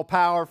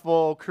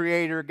all-powerful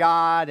creator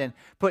God and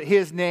put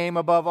his name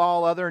above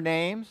all other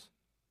names?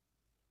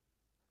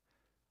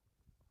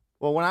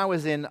 Well, when I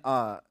was in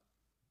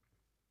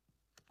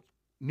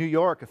New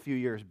York a few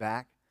years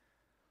back,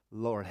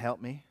 Lord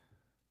help me,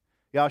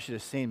 y'all should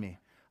have seen me.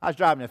 I was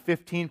driving a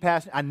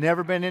 15-passenger. I'd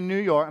never been in New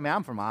York. I mean,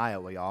 I'm from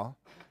Iowa, y'all.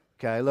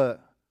 Okay, look.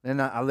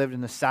 Then I lived in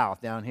the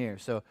South down here.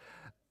 So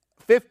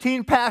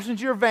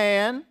 15-passenger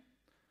van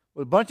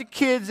with a bunch of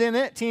kids in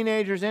it,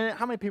 teenagers in it.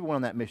 How many people went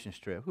on that missions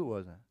trip? Who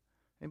was it?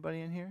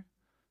 Anybody in here?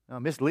 No,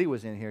 Miss Lee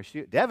was in here.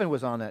 Devin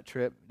was on that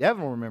trip.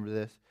 Devin will remember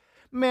this.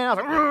 Man, I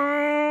was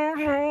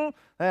like,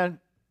 and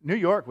New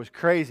York was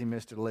crazy,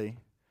 Mr. Lee.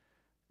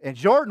 And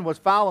Jordan was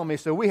following me,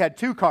 so we had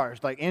two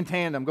cars, like in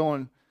tandem,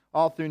 going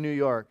all through New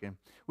York. And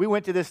we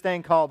went to this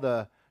thing called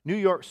the New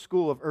York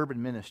School of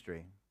Urban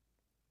Ministry.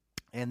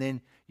 And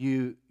then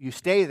you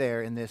stay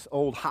there in this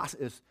old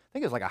hospital. I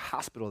think it was like a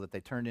hospital that they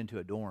turned into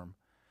a dorm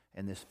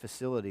in this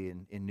facility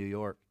in New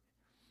York.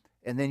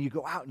 And then you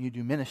go out and you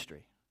do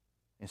ministry.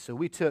 And so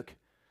we took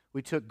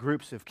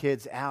groups of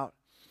kids out,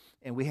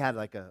 and we had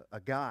like a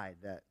guide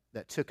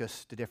that took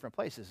us to different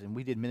places. And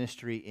we did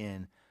ministry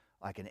in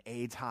like an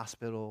AIDS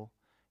hospital,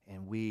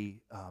 and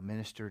we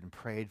ministered and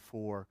prayed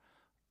for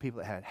people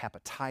that had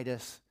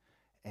hepatitis.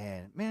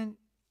 And man,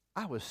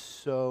 I was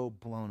so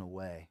blown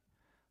away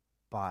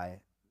by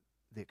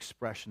the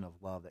expression of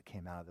love that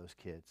came out of those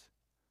kids.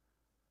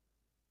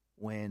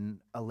 When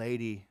a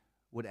lady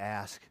would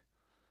ask,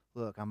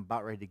 look, I'm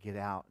about ready to get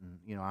out,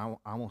 and I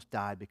almost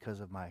died because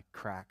of my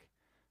crack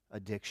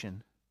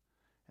addiction.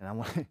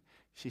 And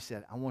she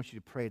said, I want you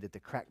to pray that the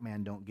crack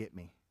man don't get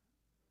me.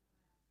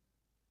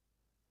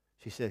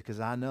 She said, because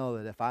I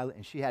know that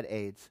and she had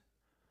AIDS,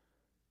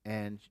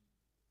 and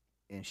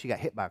she got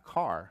hit by a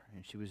car,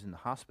 and she was in the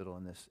hospital,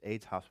 in this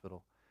AIDS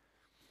hospital,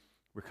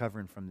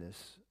 recovering from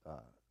this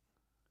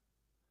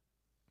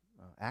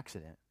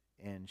accident.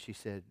 And she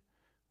said,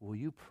 will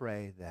you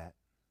pray that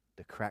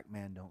the crack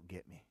man don't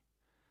get me?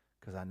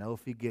 Because I know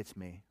if he gets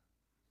me,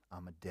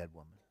 I'm a dead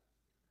woman.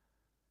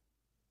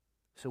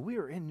 So we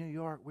were in New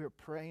York. We were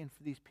praying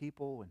for these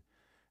people,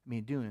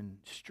 and doing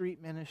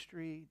street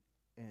ministry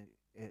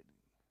at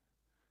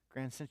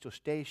Grand Central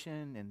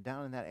Station and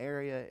down in that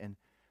area. And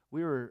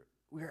we were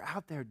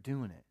out there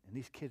doing it. And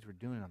these kids were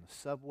doing it on the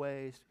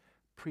subways,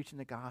 preaching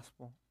the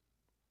gospel.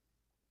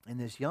 And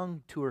this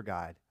young tour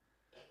guide,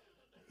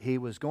 he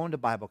was going to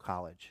Bible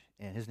college,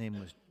 and his name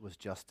was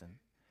Justin.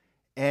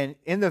 And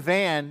in the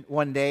van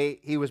one day,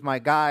 he was my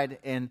guide,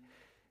 and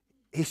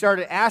he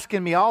started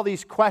asking me all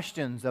these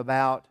questions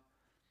about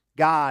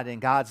God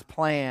and God's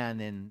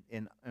plan,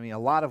 and a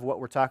lot of what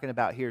we're talking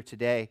about here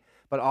today,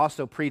 but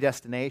also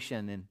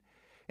predestination. And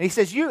he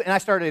says, and I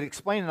started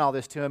explaining all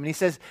this to him, and he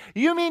says,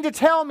 you mean to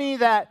tell me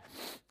that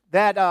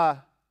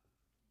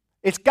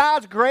it's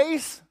God's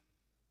grace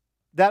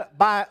that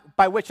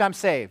by which I'm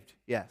saved?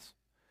 Yes.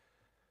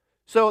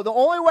 So the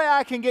only way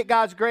I can get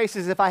God's grace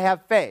is if I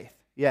have faith.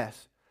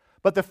 Yes.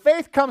 But the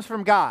faith comes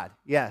from God.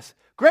 Yes.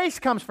 Grace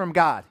comes from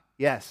God.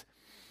 Yes.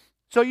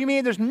 So you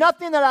mean there's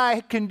nothing that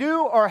I can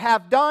do or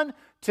have done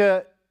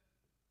to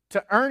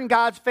earn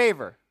God's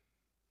favor?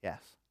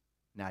 Yes.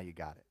 Now you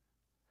got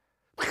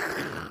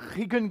it.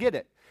 He couldn't get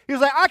it. He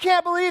was like, I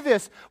can't believe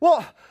this.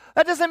 Well,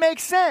 that doesn't make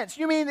sense.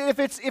 You mean if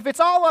it's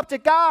all up to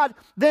God,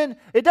 then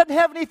it doesn't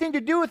have anything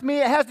to do with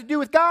me. It has to do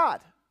with God.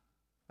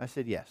 I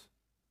said, yes.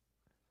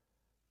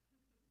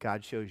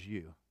 God chose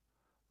you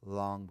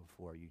long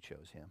before you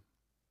chose him.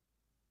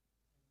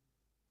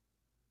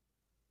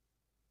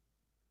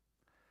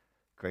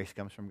 Grace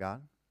comes from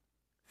God.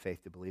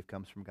 Faith to believe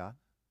comes from God.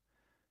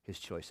 His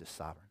choice is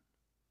sovereign.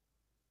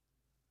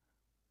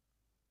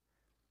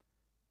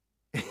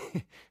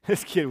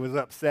 This kid was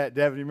upset.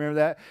 Devin, you remember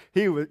that?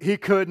 He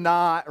could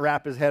not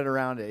wrap his head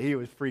around it. He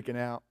was freaking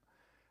out.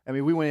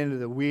 We went into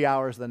the wee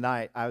hours of the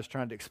night. I was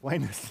trying to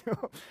explain this to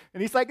him.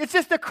 And he's like, it's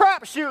just a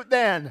crapshoot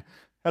then.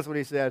 That's what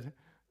he said.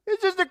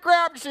 It's just a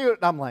crapshoot.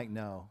 And I'm like,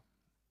 no.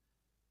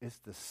 It's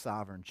the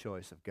sovereign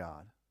choice of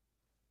God.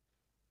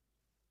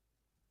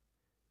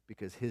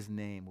 Because his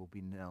name will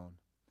be known.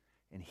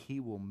 And he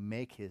will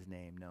make his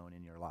name known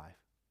in your life.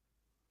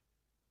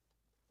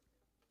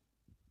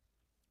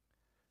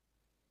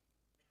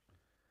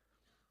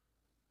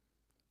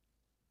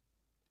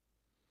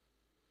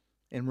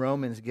 And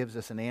Romans gives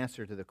us an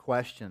answer to the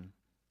question,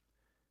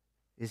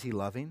 is he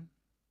loving?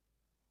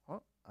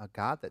 Well, a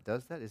God that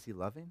does that, is he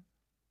loving?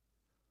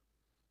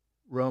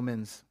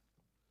 Romans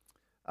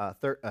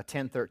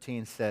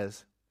 10:13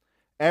 says,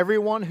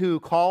 everyone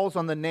who calls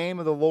on the name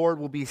of the Lord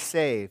will be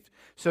saved.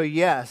 So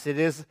yes, it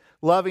is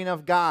loving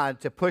of God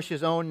to push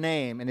his own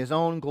name and his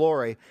own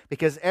glory,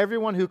 because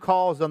everyone who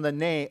calls on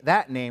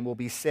that name will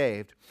be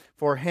saved.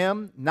 For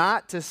him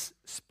not to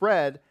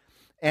spread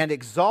and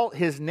exalt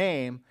his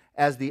name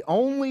as the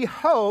only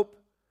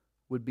hope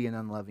would be an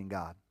unloving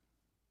God.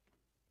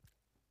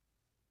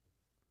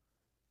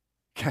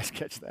 You guys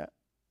catch that?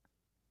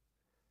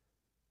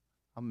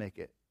 I'll make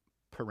it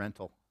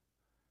parental.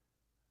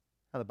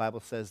 How the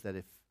Bible says that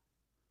if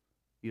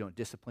you don't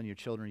discipline your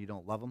children, you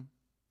don't love them.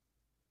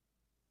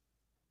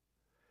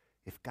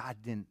 If God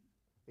didn't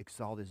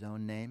exalt his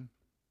own name,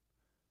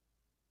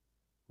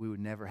 we would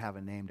never have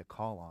a name to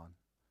call on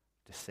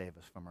to save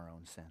us from our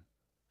own sin.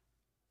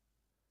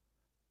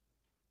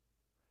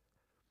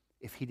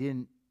 If he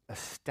didn't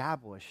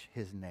establish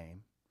his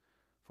name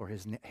for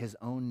his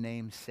own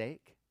name's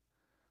sake,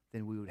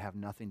 then we would have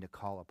nothing to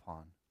call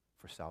upon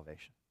for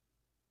salvation.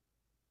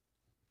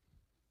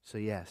 So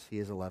yes, he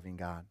is a loving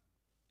God.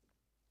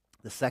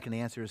 The second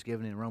answer is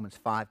given in Romans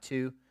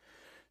 5:2. It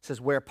says,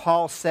 where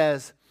Paul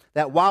says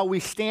that while we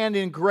stand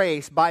in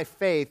grace by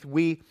faith,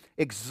 we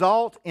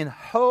exalt in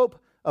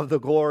hope of the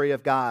glory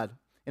of God.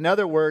 In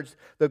other words,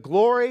 the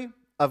glory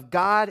of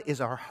God is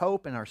our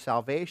hope and our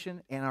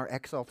salvation and our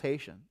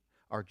exaltation,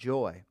 our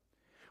joy.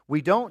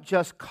 We don't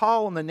just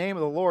call on the name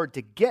of the Lord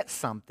to get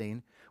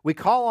something. We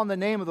call on the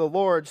name of the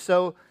Lord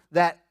so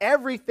that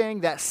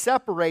everything that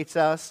separates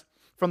us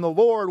from the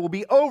Lord will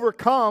be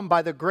overcome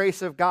by the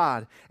grace of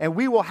God, and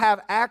we will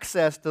have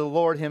access to the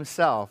Lord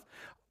himself.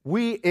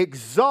 We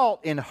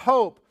exalt in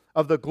hope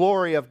of the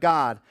glory of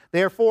God.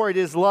 Therefore, it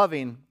is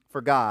loving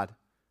for God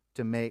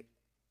to make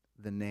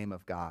the name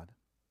of God,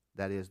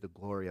 that is the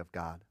glory of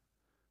God,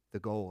 the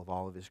goal of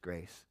all of his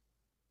grace,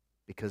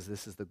 because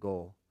this is the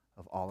goal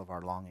of all of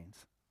our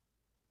longings.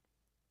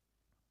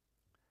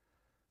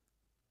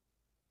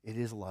 It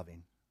is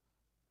loving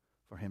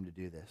for him to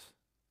do this.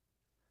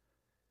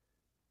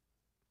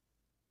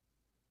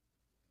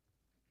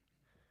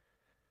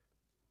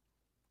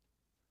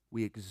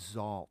 We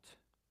exalt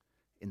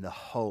in the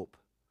hope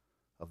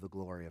of the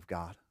glory of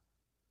God.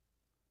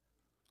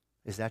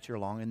 Is that your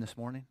longing this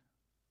morning?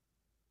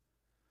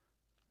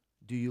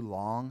 Do you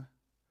long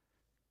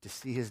to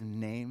see his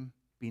name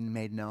being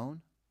made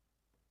known?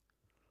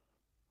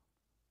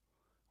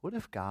 What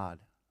if God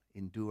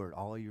endured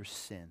all your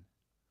sin,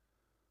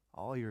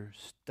 all your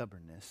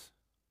stubbornness,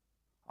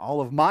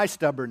 all of my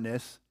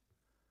stubbornness?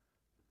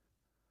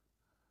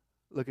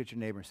 Look at your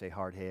neighbor and say,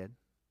 hard head.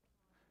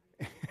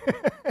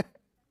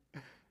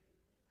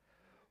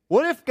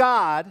 What if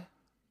God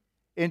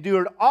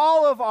endured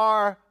all of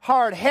our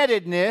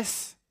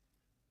hard-headedness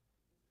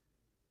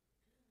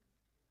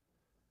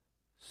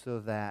so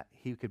that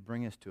he could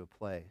bring us to a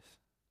place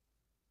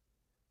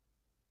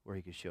where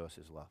he could show us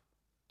his love?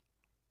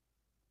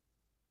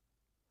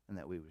 And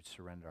that we would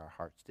surrender our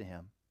hearts to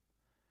him,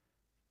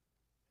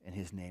 and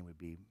his name would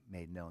be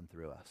made known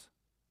through us.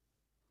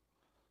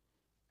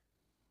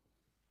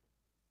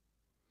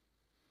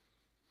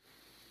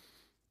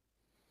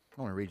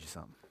 I want to read you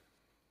something.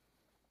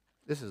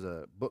 This is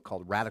a book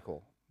called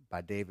Radical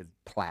by David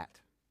Platt.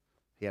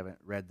 If you haven't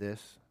read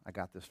this, I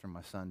got this from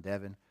my son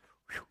Devin.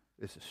 Whew,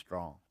 this is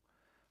strong.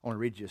 I want to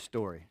read you a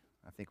story.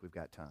 I think we've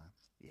got time.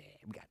 Yeah,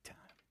 we got time.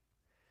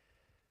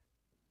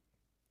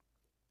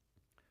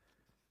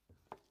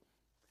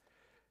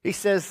 He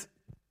says,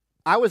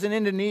 I was in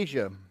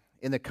Indonesia,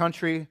 in the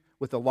country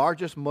with the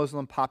largest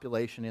Muslim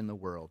population in the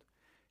world,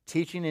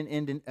 teaching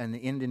in an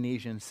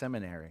Indonesian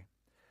seminary.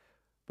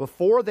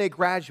 Before they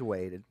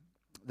graduated,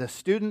 the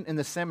student in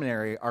the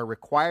seminary are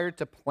required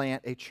to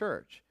plant a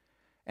church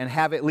and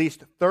have at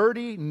least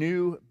 30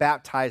 new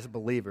baptized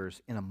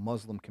believers in a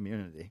Muslim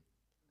community.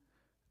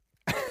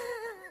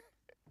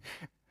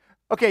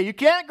 Okay, you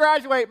can't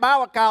graduate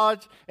Bible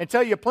college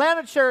until you plant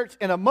a church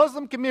in a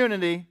Muslim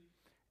community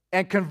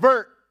and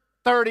convert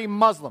 30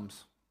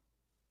 Muslims.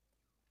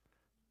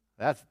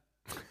 That's,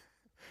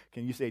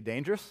 can you say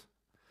dangerous?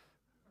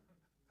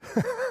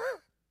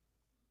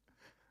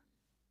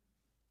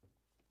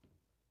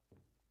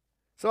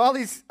 So all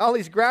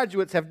these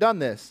graduates have done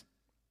this.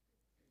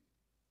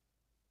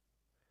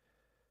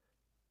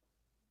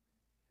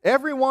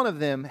 Every one of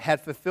them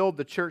had fulfilled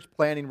the church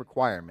planting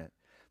requirement.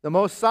 The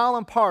most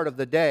solemn part of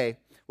the day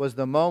was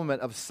the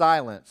moment of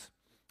silence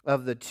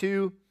of the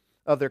two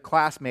of their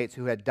classmates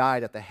who had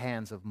died at the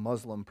hands of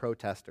Muslim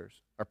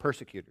protesters or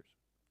persecutors.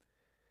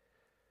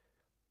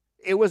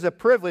 It was a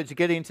privilege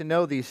getting to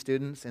know these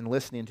students and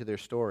listening to their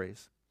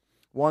stories.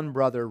 One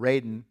brother,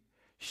 Radin,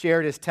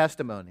 shared his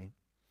testimony.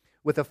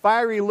 With a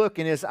fiery look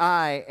in his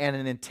eye and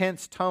an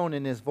intense tone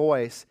in his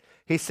voice,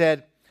 he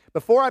said,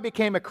 "Before I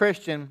became a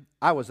Christian,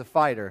 I was a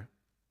fighter.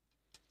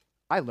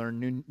 I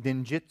learned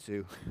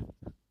ninjutsu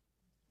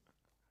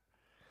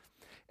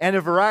and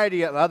a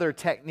variety of other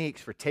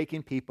techniques for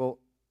taking people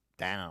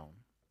down."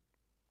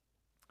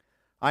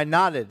 I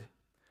nodded.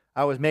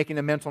 I was making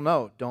a mental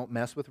note. Don't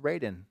mess with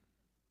Radin.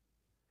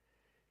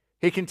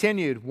 He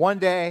continued, "One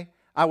day,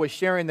 I was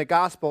sharing the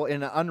gospel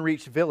in an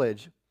unreached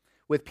village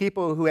with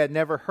people who had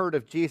never heard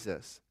of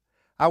Jesus.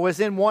 I was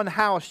in one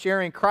house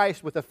sharing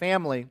Christ with a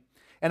family,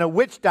 and a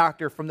witch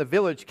doctor from the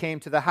village came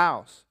to the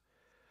house.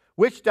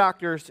 Witch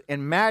doctors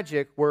and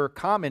magic were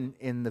common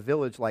in the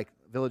villages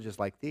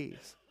like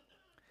these.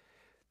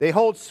 They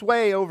hold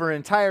sway over an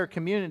entire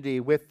community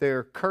with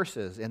their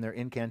curses and their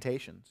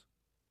incantations.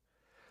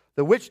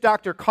 The witch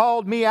doctor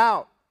called me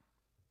out,"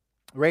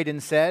 Radin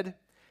said.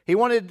 "He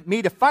wanted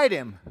me to fight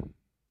him."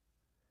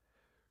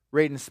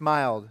 Radin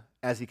smiled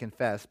as he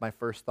confessed, "My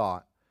first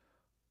thought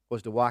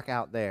was to walk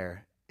out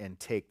there and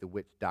take the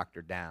witch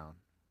doctor down.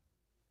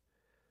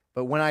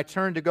 But when I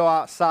turned to go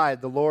outside,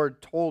 the Lord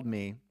told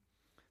me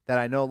that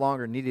I no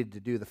longer needed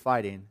to do the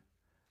fighting.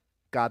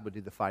 God would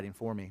do the fighting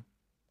for me."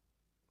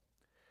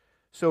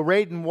 So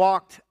Radin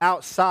walked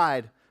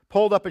outside,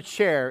 pulled up a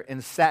chair,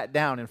 and sat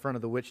down in front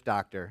of the witch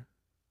doctor.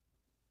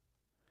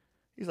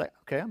 He's like,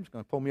 "Okay, I'm just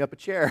going to pull me up a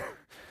chair,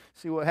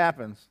 see what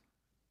happens."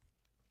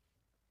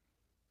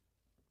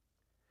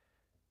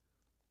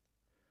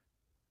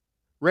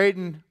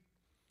 Radin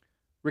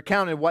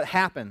recounted what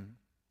happened,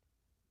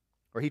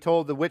 or he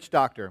told the witch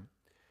doctor,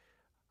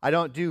 I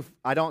don't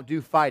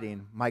do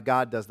fighting. My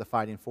God does the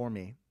fighting for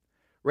me."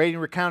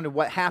 Radin recounted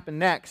what happened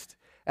next.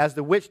 As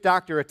the witch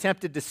doctor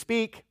attempted to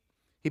speak,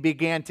 he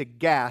began to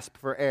gasp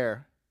for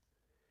air.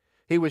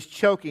 He was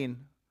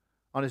choking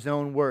on his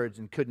own words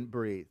and couldn't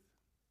breathe.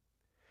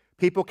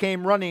 People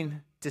came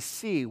running to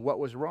see what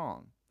was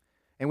wrong,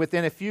 and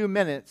within a few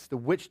minutes, the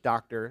witch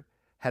doctor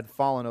had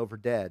fallen over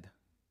dead.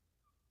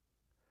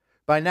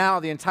 By now,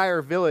 the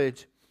entire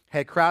village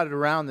had crowded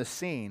around the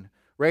scene.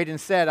 Radin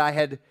said, "I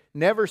had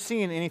never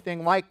seen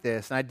anything like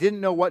this, and I didn't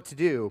know what to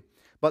do.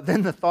 But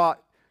then the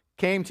thought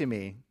came to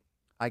me,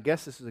 I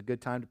guess this is a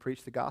good time to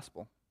preach the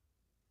gospel."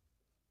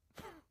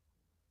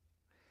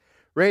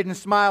 Radin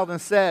smiled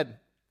and said,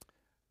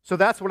 "So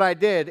that's what I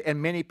did,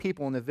 and many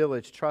people in the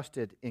village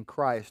trusted in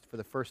Christ for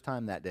the first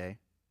time that day.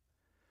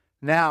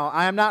 Now,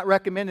 I am not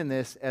recommending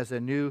this as a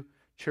new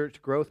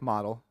church growth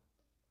model.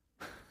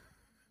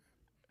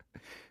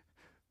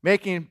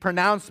 Making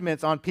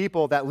pronouncements on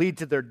people that lead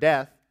to their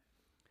death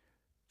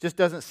just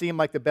doesn't seem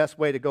like the best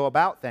way to go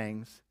about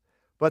things.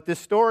 But this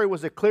story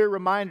was a clear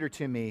reminder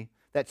to me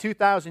that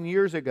 2,000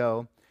 years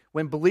ago,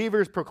 When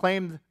believers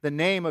proclaimed the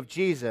name of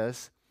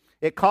Jesus,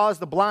 it caused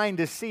the blind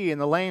to see and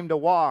the lame to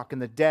walk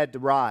and the dead to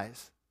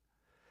rise.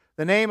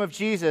 The name of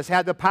Jesus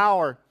had the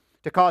power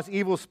to cause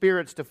evil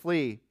spirits to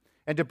flee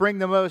and to bring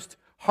the most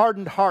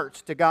hardened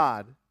hearts to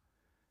God.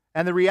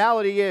 And the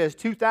reality is,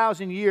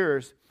 2,000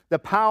 years, the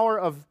power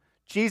of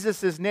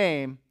Jesus'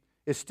 name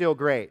is still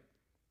great.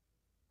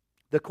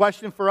 The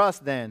question for us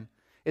then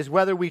is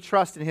whether we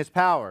trust in His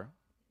power.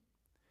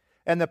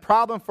 And the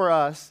problem for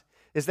us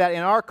is that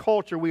in our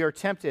culture we are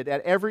tempted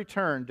at every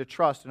turn to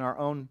trust in our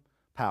own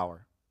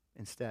power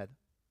instead.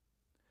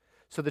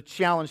 So the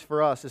challenge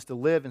for us is to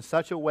live in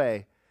such a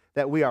way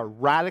that we are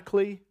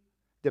radically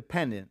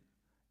dependent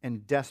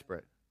and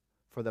desperate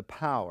for the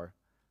power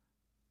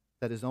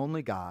that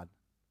only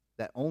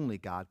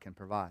God can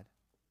provide.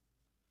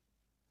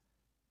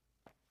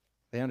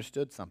 They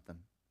understood something.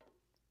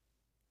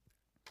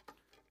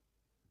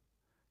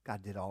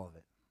 God did all of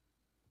it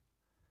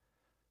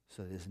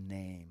so that His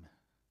name,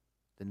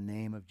 the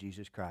name of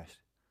Jesus Christ,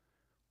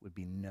 would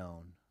be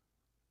known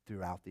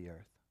throughout the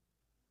earth.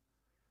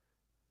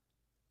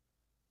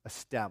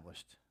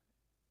 Established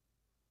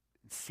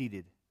and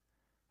seated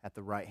at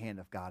the right hand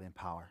of God in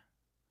power.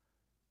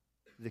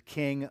 The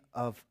King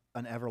of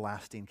an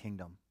everlasting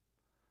kingdom.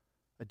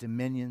 A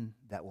dominion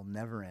that will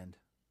never end.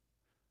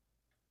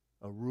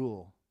 A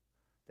rule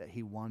that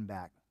He won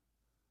back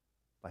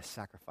by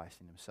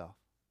sacrificing Himself.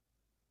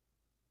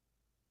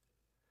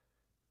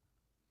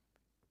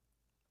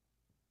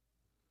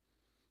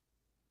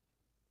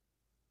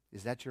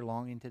 Is that your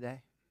longing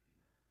today?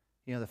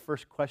 You know, the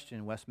first question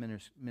in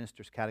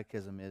Westminster's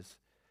Catechism is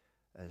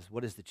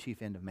what is the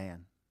chief end of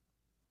man?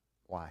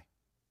 Why?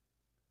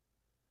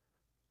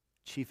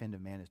 Chief end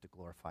of man is to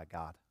glorify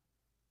God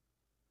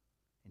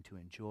and to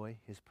enjoy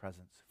His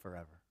presence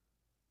forever.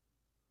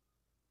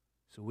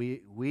 So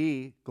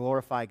we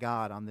glorify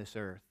God on this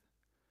earth,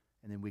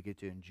 and then we get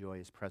to enjoy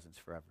His presence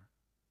forever.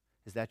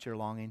 Is that your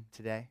longing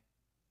today?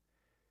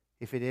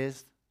 If it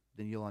is,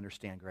 then you'll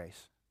understand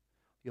grace.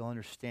 You'll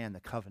understand the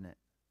covenant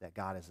that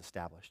God has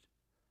established.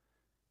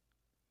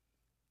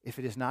 If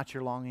it is not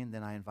your longing,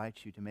 then I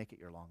invite you to make it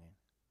your longing.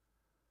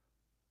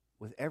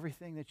 With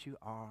everything that you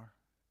are,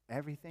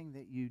 everything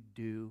that you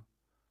do,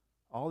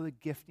 all the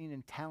gifting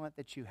and talent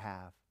that you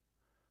have,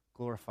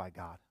 glorify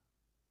God.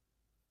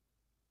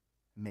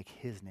 Make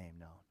His name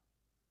known.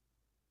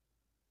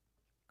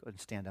 Go ahead and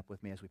stand up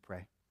with me as we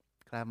pray.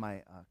 Can I have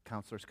my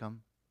counselors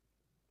come?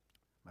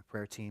 My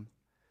prayer team.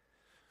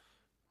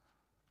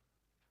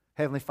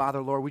 Heavenly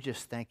Father, Lord, we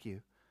just thank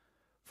You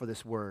for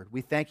this word.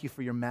 We thank You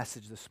for Your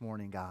message this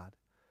morning, God.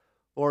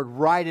 Lord,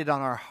 write it on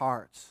our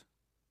hearts.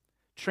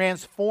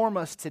 Transform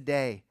us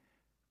today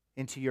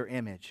into Your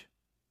image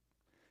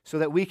so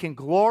that we can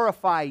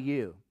glorify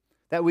You,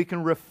 that we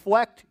can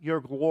reflect Your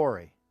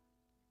glory.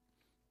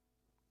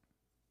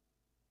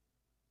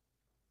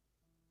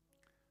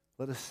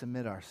 Let us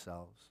submit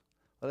ourselves.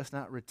 Let us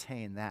not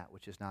retain that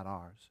which is not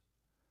ours,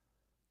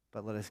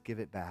 but let us give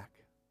it back.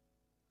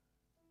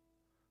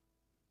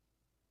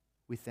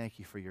 We thank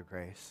You for Your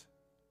grace.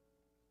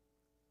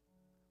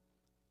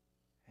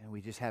 And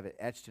we just have it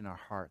etched in our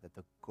heart that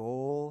the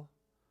goal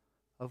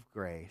of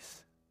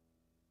grace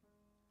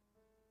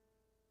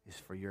is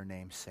for Your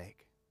name's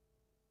sake.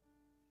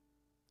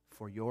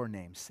 For Your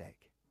name's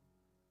sake.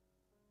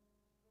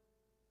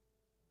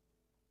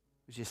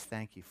 We just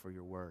thank You for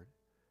Your word.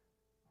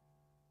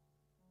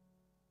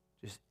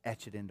 Just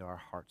etch it into our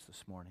hearts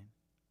this morning.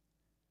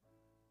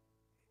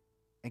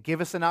 And give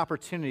us an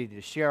opportunity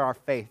to share our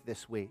faith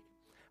this week.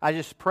 I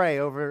just pray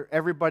over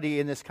everybody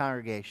in this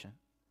congregation,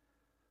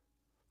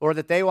 Lord,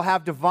 that they will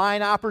have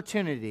divine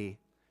opportunity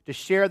to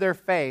share their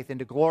faith and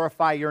to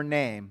glorify Your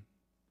name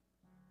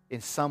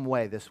in some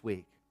way this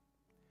week.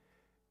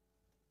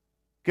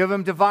 Give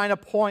them divine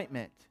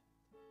appointment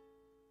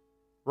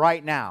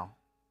right now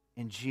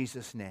in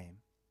Jesus' name.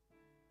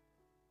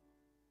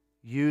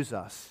 Use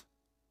us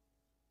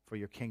for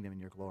Your kingdom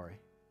and Your glory.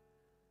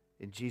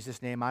 In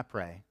Jesus' name I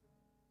pray.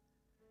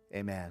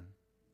 Amen.